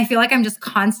and I feel like I'm just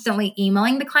constantly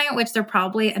emailing the client, which they're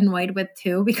probably annoyed with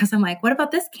too, because I'm like, what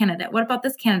about this candidate? What about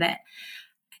this candidate?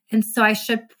 And so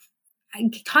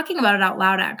I'm talking about it out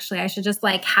loud, actually, I should just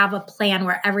like have a plan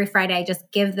where every Friday I just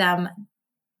give them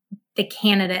the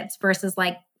candidates versus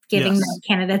like giving them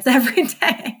candidates every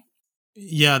day.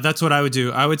 Yeah, that's what I would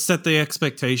do. I would set the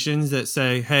expectations that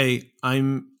say, hey,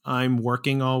 I'm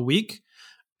working all week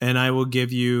and I will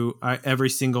give you every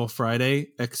single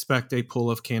Friday, expect a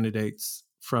pool of candidates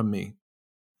from me.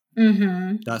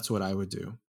 Mm-hmm. That's what I would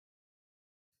do.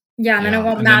 Yeah, and then it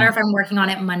won't matter if I'm working on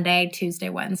it Monday, Tuesday,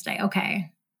 Wednesday.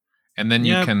 Okay. And then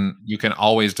you can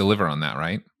always deliver on that,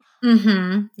 right?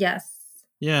 Mm-hmm. Yes.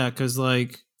 Yeah, because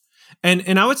like,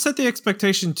 and I would set the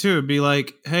expectation too. It'd be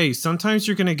like, hey, sometimes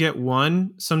you're going to get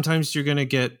one, sometimes you're going to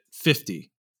get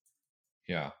 50.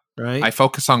 Yeah. Right. I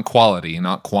focus on quality,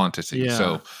 not quantity. Yeah.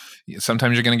 So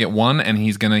sometimes you're going to get one and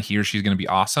he or she's going to be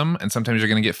awesome. And sometimes you're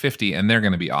going to get 50 and they're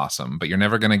going to be awesome. But you're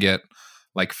never going to get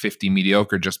like 50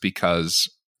 mediocre just because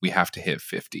we have to hit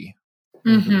 50.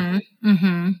 Mm-hmm.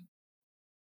 Mm-hmm.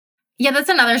 Yeah, that's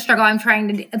another struggle I'm trying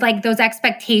to do. Like those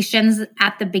expectations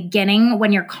at the beginning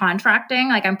when you're contracting,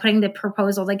 like I'm putting the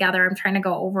proposal together, I'm trying to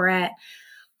go over it.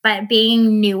 But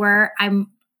being newer,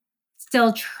 I'm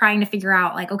still trying to figure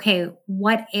out like, okay,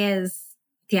 what is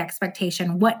the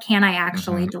expectation? What can I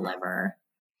actually deliver?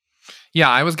 Yeah,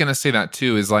 I was going to say that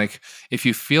too, is like, if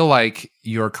you feel like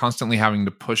you're constantly having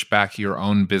to push back your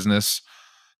own business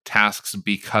tasks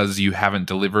because you haven't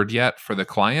delivered yet for the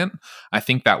client, I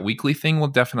think that weekly thing will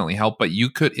definitely help. But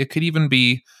it could even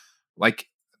be like,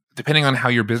 depending on how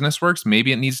your business works,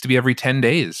 maybe it needs to be every 10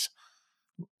 days.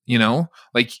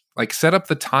 Like set up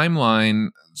the timeline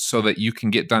so that you can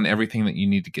get done everything that you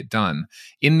need to get done.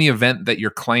 In the event that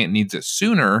your client needs it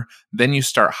sooner, then you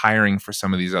start hiring for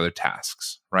some of these other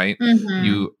tasks, right? Mm-hmm.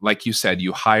 You, like you said,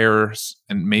 you hire,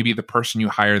 and maybe the person you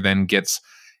hire then gets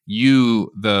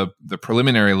you the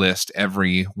preliminary list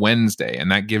every Wednesday,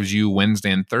 and that gives you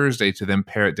Wednesday and Thursday to then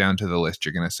pare it down to the list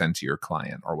you're going to send to your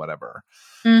client or whatever.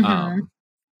 Mm-hmm.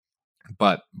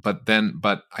 But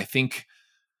I think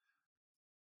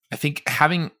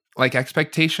having like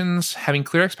expectations, having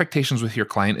clear expectations with your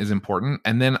client is important.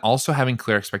 And then also having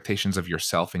clear expectations of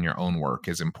yourself in your own work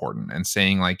is important. And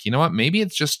saying like, you know what, maybe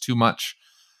it's just too much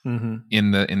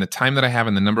in the time that I have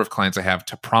and the number of clients I have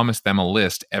to promise them a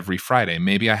list every Friday.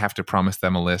 Maybe I have to promise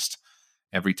them a list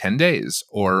every 10 days,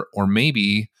 or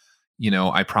maybe,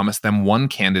 I promise them one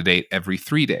candidate every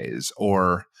 3 days,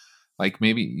 or like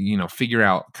maybe, figure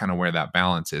out kind of where that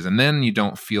balance is. And then you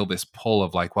don't feel this pull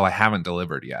of like, well, I haven't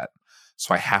delivered yet,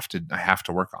 so I have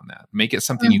to work on that. Make it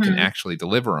something you can actually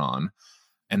deliver on,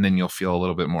 and then you'll feel a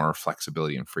little bit more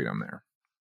flexibility and freedom there.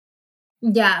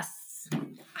 Yes.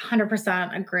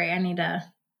 100% agree. I need to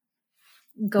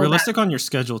go realistic back on your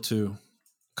schedule too.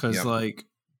 Cause like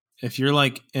if you're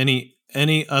like any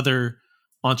other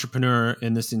entrepreneur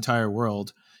in this entire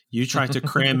world, you try to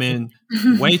cram in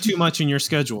way too much in your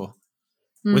schedule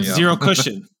with zero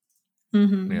cushion.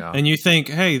 Yeah. And you think,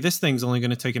 hey, this thing's only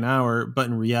going to take an hour, but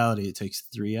in reality, it takes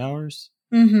 3 hours.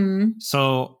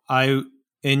 So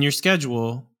in your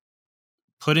schedule,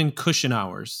 put in cushion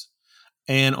hours.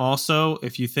 And also,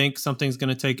 if you think something's going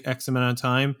to take X amount of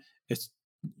time, it's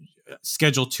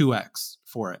schedule 2X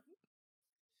for it.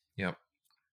 Yep.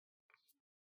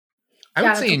 I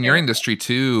would say in your industry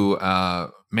too,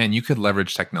 man, you could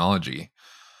leverage technology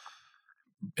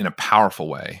in a powerful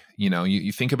way.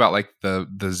 You think about like the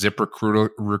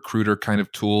ZipRecruiter kind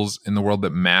of tools in the world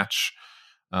that match,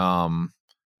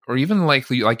 or even like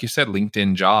you said,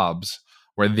 LinkedIn Jobs,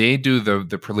 where they do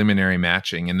the preliminary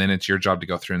matching, and then it's your job to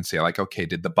go through and say like, okay,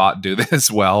 did the bot do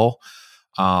this well?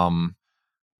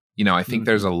 I think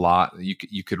there's a lot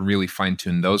you could really fine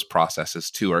tune those processes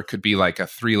too, or it could be like a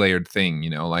 3-layered thing.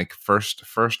 Like first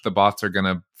the bots are going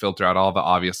to filter out all the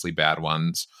obviously bad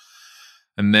ones,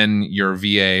 and then your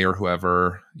VA or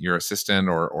whoever, your assistant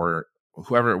or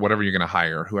whatever you're going to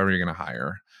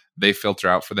hire, they filter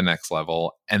out for the next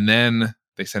level, and then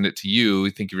they send it to you.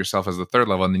 Think of yourself as the third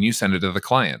level, and then you send it to the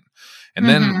client. And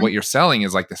then what you're selling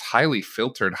is like this highly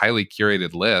filtered, highly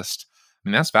curated list. I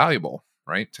mean, that's valuable,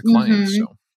 right, to clients.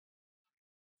 So.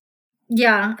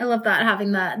 Yeah, I love that,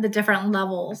 having the different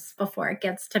levels before it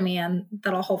gets to me, and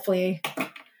that'll hopefully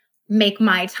make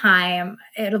my time,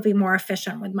 it'll be more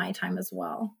efficient with my time as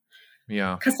well.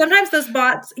 Yeah. Because sometimes those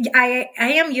bots, I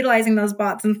am utilizing those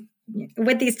bots, and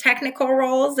with these technical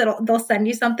roles, they'll send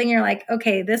you something, you're like,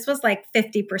 okay, this was like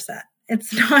 50%.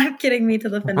 It's not getting me to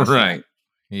the finish line. Right.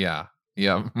 Yeah.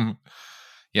 Yeah.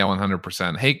 Yeah,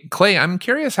 100%. Hey, Clay, I'm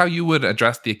curious how you would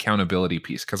address the accountability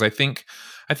piece, because I think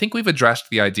we've addressed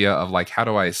the idea of like, how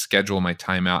do I schedule my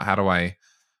time out? How do I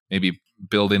maybe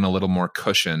build in a little more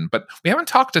cushion? But we haven't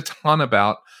talked a ton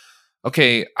about,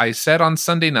 okay, I said on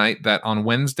Sunday night that on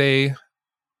Wednesday,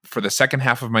 for the second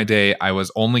half of my day, I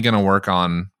was only going to work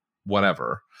on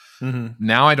whatever.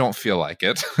 Now I don't feel like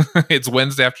it. It's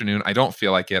Wednesday afternoon. I don't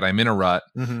feel like it. I'm in a rut.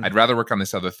 I'd rather work on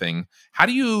this other thing. How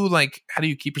do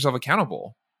you keep yourself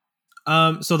accountable?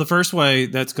 So the first way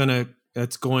that's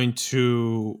going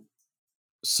to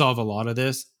solve a lot of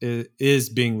this is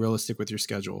being realistic with your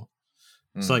schedule.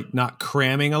 It's like not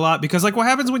cramming a lot, because like what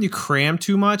happens when you cram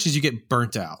too much is you get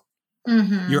burnt out.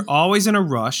 You're always in a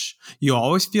rush. You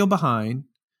always feel behind.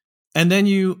 And then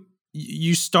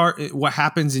you start, what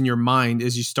happens in your mind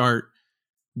is you start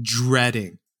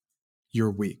dreading your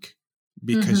week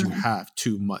because you have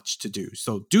too much to do.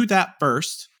 So do that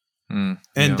first. And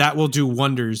that will do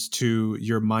wonders to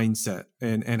your mindset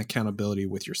and accountability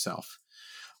with yourself.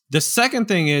 The second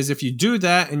thing is, if you do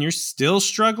that and you're still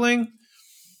struggling,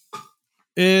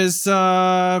 is dude,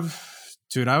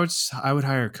 I would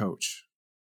hire a coach.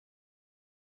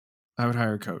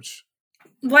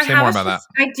 Say more about that.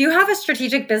 I do have a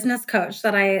strategic business coach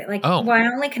that I like. Oh. Well, I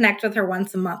only connect with her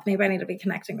once a month. Maybe I need to be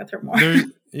connecting with her more.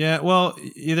 Well,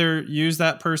 either use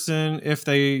that person if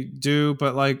they do,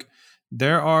 but like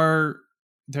there are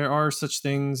such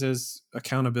things as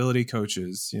accountability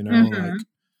coaches, like,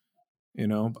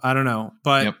 I don't know,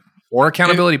 but or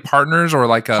accountability partners, or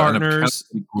like an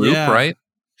accountability group, right?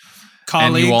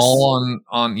 Colleagues, and you all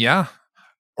on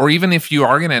or even if you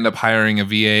are going to end up hiring a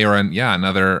VA or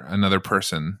another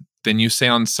person, then you say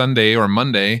on Sunday or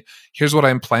Monday, here's what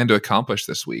I plan to accomplish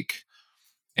this week.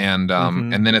 And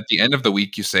and then at the end of the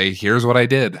week, you say, here's what I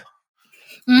did.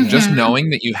 Just knowing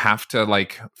that you have to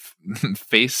like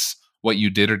face what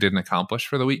you did or didn't accomplish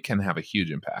for the week can have a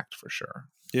huge impact for sure.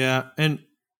 Yeah. And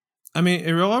I mean,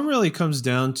 it all really comes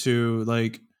down to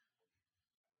like,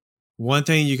 one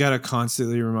thing you got to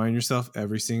constantly remind yourself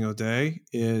every single day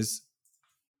is,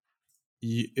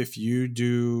 if you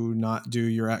do not do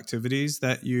your activities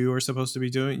that you are supposed to be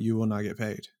doing, you will not get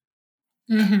paid.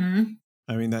 I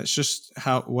mean, that's just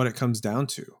what it comes down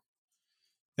to.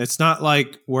 It's not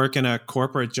like working a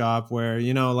corporate job where,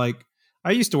 like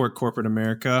I used to work corporate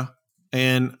America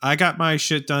and I got my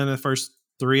shit done in the first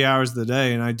 3 hours of the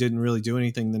day and I didn't really do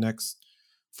anything the next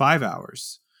 5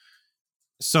 hours.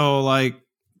 So like,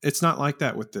 it's not like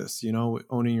that with this,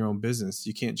 owning your own business.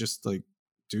 You can't just like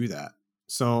do that.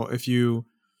 So if you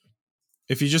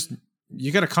just,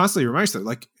 you got to constantly remind yourself,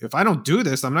 like, if I don't do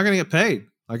this, I'm not going to get paid.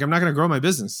 Like, I'm not going to grow my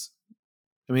business.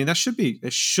 I mean, it should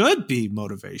be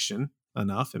motivation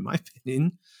enough, in my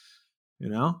opinion, you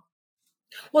know?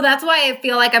 Well, that's why I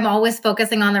feel like I'm always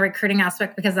focusing on the recruiting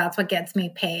aspect, because that's what gets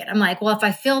me paid. I'm like, well, if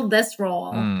I fill this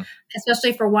role,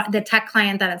 especially for the tech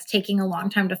client that it's taking a long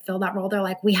time to fill that role, they're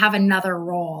like, we have another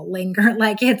role linger.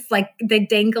 Like, it's like the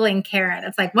dangling carrot.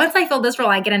 It's like, once I fill this role,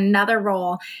 I get another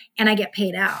role and I get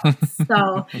paid out.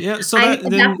 So so that's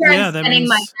where I'm spending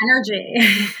my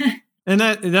energy. And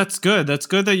that's good. That's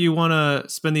good that you want to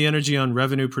spend the energy on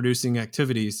revenue producing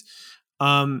activities.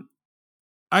 I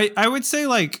would say,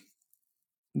 like,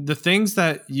 the things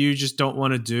that you just don't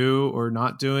want to do or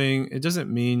not doing, it doesn't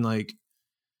mean, like,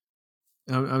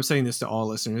 I'm saying this to all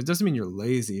listeners, it doesn't mean you're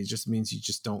lazy. It just means you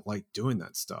just don't like doing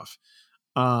that stuff.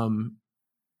 So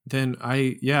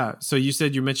you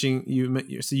said you mentioned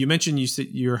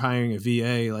you're hiring a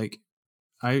VA. Like,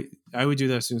 I would do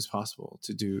that as soon as possible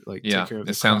to do, like, take care of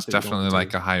it sounds definitely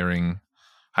like a hiring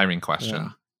question.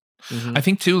 Yeah. Mm-hmm. I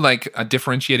think too, like,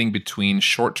 differentiating between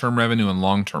short-term revenue and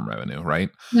long-term revenue, right?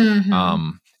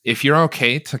 If you're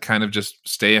okay to kind of just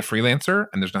stay a freelancer,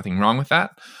 and there's nothing wrong with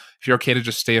that. If you're okay to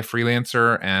just stay a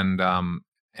freelancer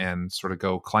and sort of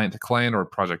go client to client or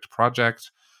project to project,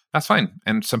 that's fine.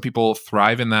 And some people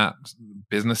thrive in that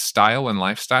business style and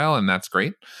lifestyle, and that's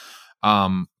great.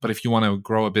 But if you want to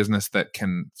grow a business that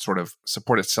can sort of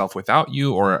support itself without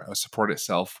you, or support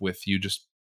itself with you just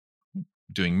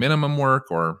doing minimum work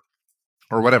or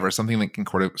whatever, something that can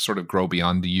sort of grow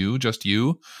beyond you, just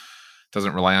you,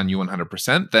 doesn't rely on you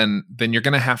 100%, then you're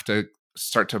going to have to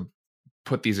start to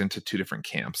put these into two different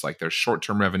camps. Like, there's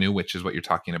short-term revenue, which is what you're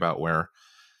talking about, where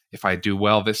if I do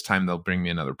well this time, they'll bring me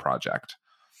another project.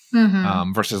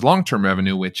 Versus long-term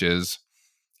revenue, which is,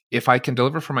 if I can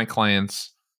deliver for my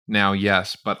clients now,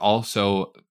 yes, but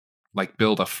also, like,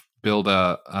 build a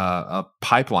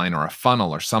pipeline or a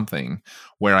funnel or something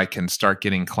where I can start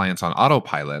getting clients on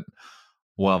autopilot.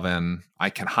 Well, then I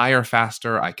can hire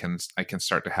faster. I can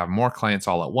start to have more clients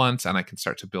all at once, and I can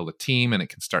start to build a team, and it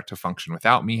can start to function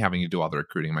without me having to do all the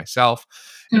recruiting myself.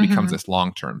 It becomes this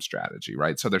long-term strategy,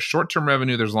 right? So there's short-term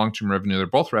revenue, there's long-term revenue. They're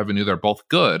both revenue. They're both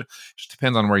good. It just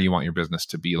depends on where you want your business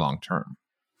to be long-term.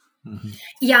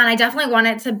 Yeah. And I definitely want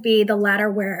it to be the latter,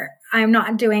 where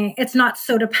it's not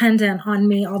so dependent on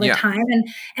me all the time.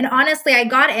 And honestly, I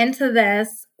got into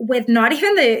this with not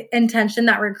even the intention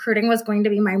that recruiting was going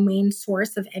to be my main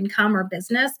source of income or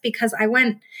business, because I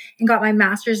went and got my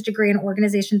master's degree in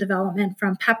organization development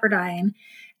from Pepperdine.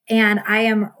 And I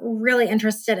am really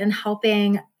interested in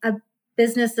helping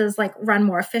businesses, like, run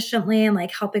more efficiently, and,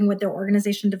 like, helping with their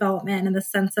organization development in the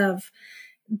sense of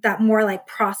that more, like,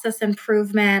 process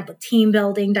improvement, team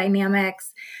building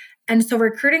dynamics. And so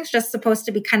recruiting is just supposed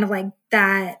to be kind of like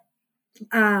that,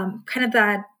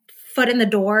 that foot in the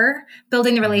door,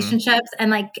 building the relationships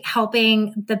and, like,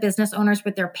 helping the business owners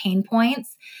with their pain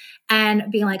points, and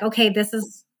being like, okay, this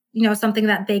is, something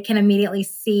that they can immediately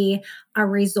see a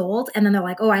result. And then they're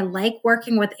like, oh, I like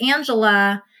working with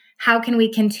Angela. How can we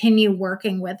continue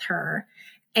working with her?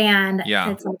 And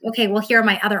it's like, okay, well, here are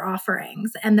my other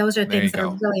offerings. And those are things that I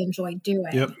really enjoy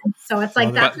doing. Yep. So it's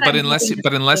like that. But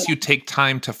unless you take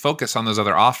time to focus on those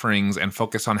other offerings and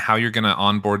focus on how you're going to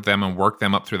onboard them and work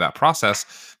them up through that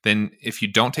process, then if you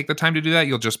don't take the time to do that,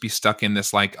 you'll just be stuck in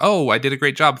this, like, oh, I did a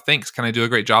great job. Thanks. Can I do a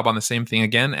great job on the same thing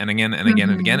again and again and again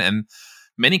and again? And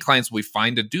many clients we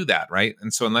find to do that, right?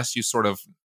 And so unless you sort of,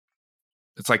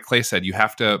 it's like Clay said, you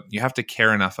have to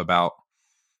care enough about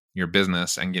your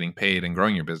business and getting paid and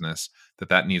growing your business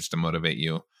that needs to motivate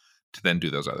you to then do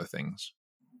those other things.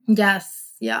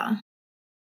 Yes. Yeah,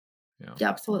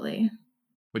 absolutely.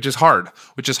 Which is hard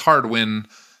when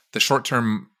the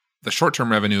short-term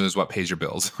revenue is what pays your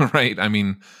bills, right? I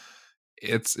mean,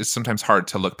 it's sometimes hard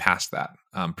to look past that,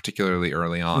 particularly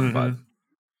early on,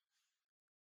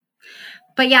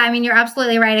 But yeah, I mean, you're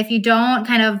absolutely right. If you don't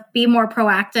kind of be more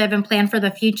proactive and plan for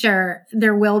the future,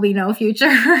 there will be no future.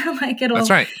 That's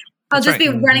right. I'll just be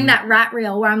running that rat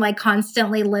reel where I'm, like,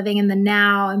 constantly living in the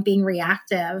now and being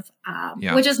reactive,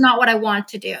 which is not what I want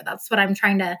to do. That's what I'm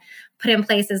trying to put in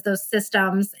place, is those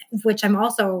systems, which I'm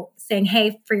also saying,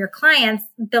 hey, for your clients,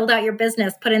 build out your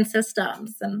business, put in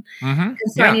systems. And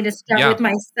so I need to start with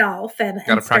myself and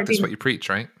got to practice what you preach,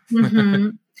 right?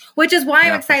 Which is why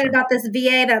I'm excited about this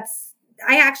VA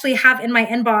I actually have in my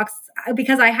inbox,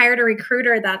 because I hired a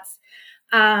recruiter that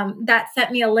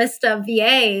sent me a list of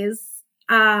VAs,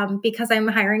 because I'm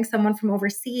hiring someone from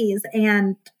overseas,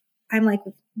 and I'm, like,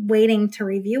 waiting to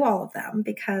review all of them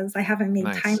because I haven't made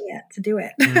time yet to do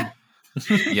it.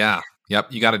 Yeah.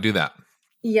 Yep. You got to do that.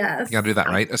 Yes. You got to do that,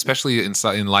 right? Especially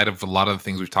in light of a lot of the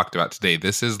things we've talked about today.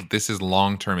 This is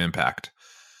long-term impact.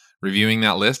 Reviewing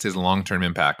that list is long-term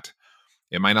impact.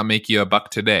 It might not make you $1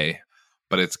 today,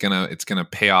 but it's gonna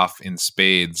pay off in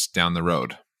spades down the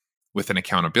road with an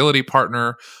accountability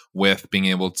partner, with being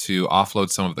able to offload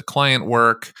some of the client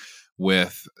work,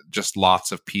 with just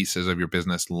lots of pieces of your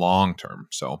business long term.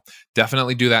 So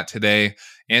definitely do that today.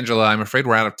 Angela, I'm afraid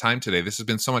we're out of time today. This has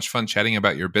been so much fun chatting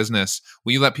about your business.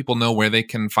 Will you let people know where they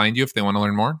can find you if they want to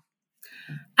learn more?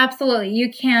 Absolutely.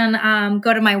 You can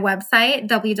go to my website,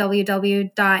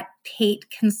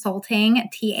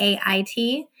 www.taitconsulting,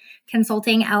 TAIT,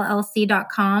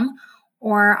 consultingllc.com,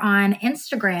 or on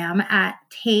Instagram at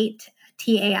Tait,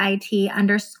 TAIT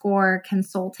 _consulting,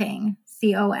 CONSULTING.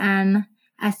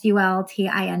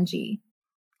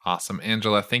 Awesome.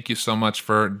 Angela, thank you so much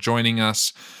for joining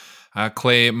us.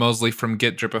 Clay Mosley from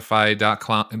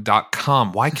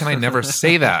getdripify.com. Why can I never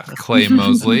say that, Clay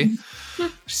Mosley?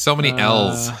 So many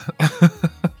L's.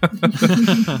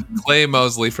 Clay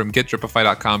Mosley from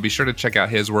getdripify.com. Be sure to check out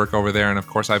his work over there. And of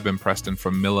course, I've been Preston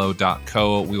from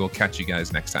Millo.co. We will catch you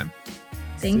guys next time.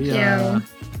 Thank you.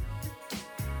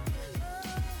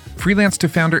 Freelance to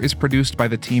Founder is produced by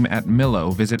the team at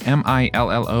Millo. Visit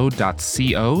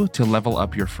MILLO.co to level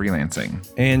up your freelancing.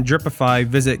 And Dripify,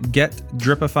 visit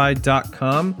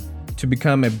getdripify.com to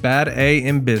become a bad A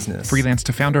in business. Freelance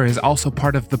to Founder is also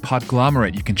part of The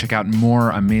Podglomerate. You can check out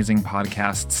more amazing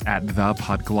podcasts at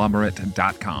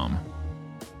thepodglomerate.com.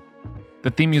 The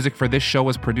theme music for this show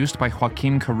was produced by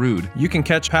Joaquin Carud. You can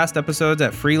catch past episodes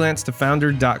at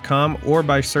freelancetofounder.com or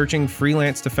by searching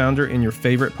Freelance to Founder in your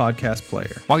favorite podcast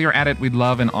player. While you're at it, we'd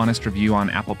love an honest review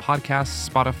on Apple Podcasts,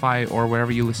 Spotify, or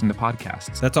wherever you listen to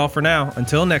podcasts. That's all for now.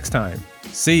 Until next time.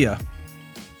 See ya.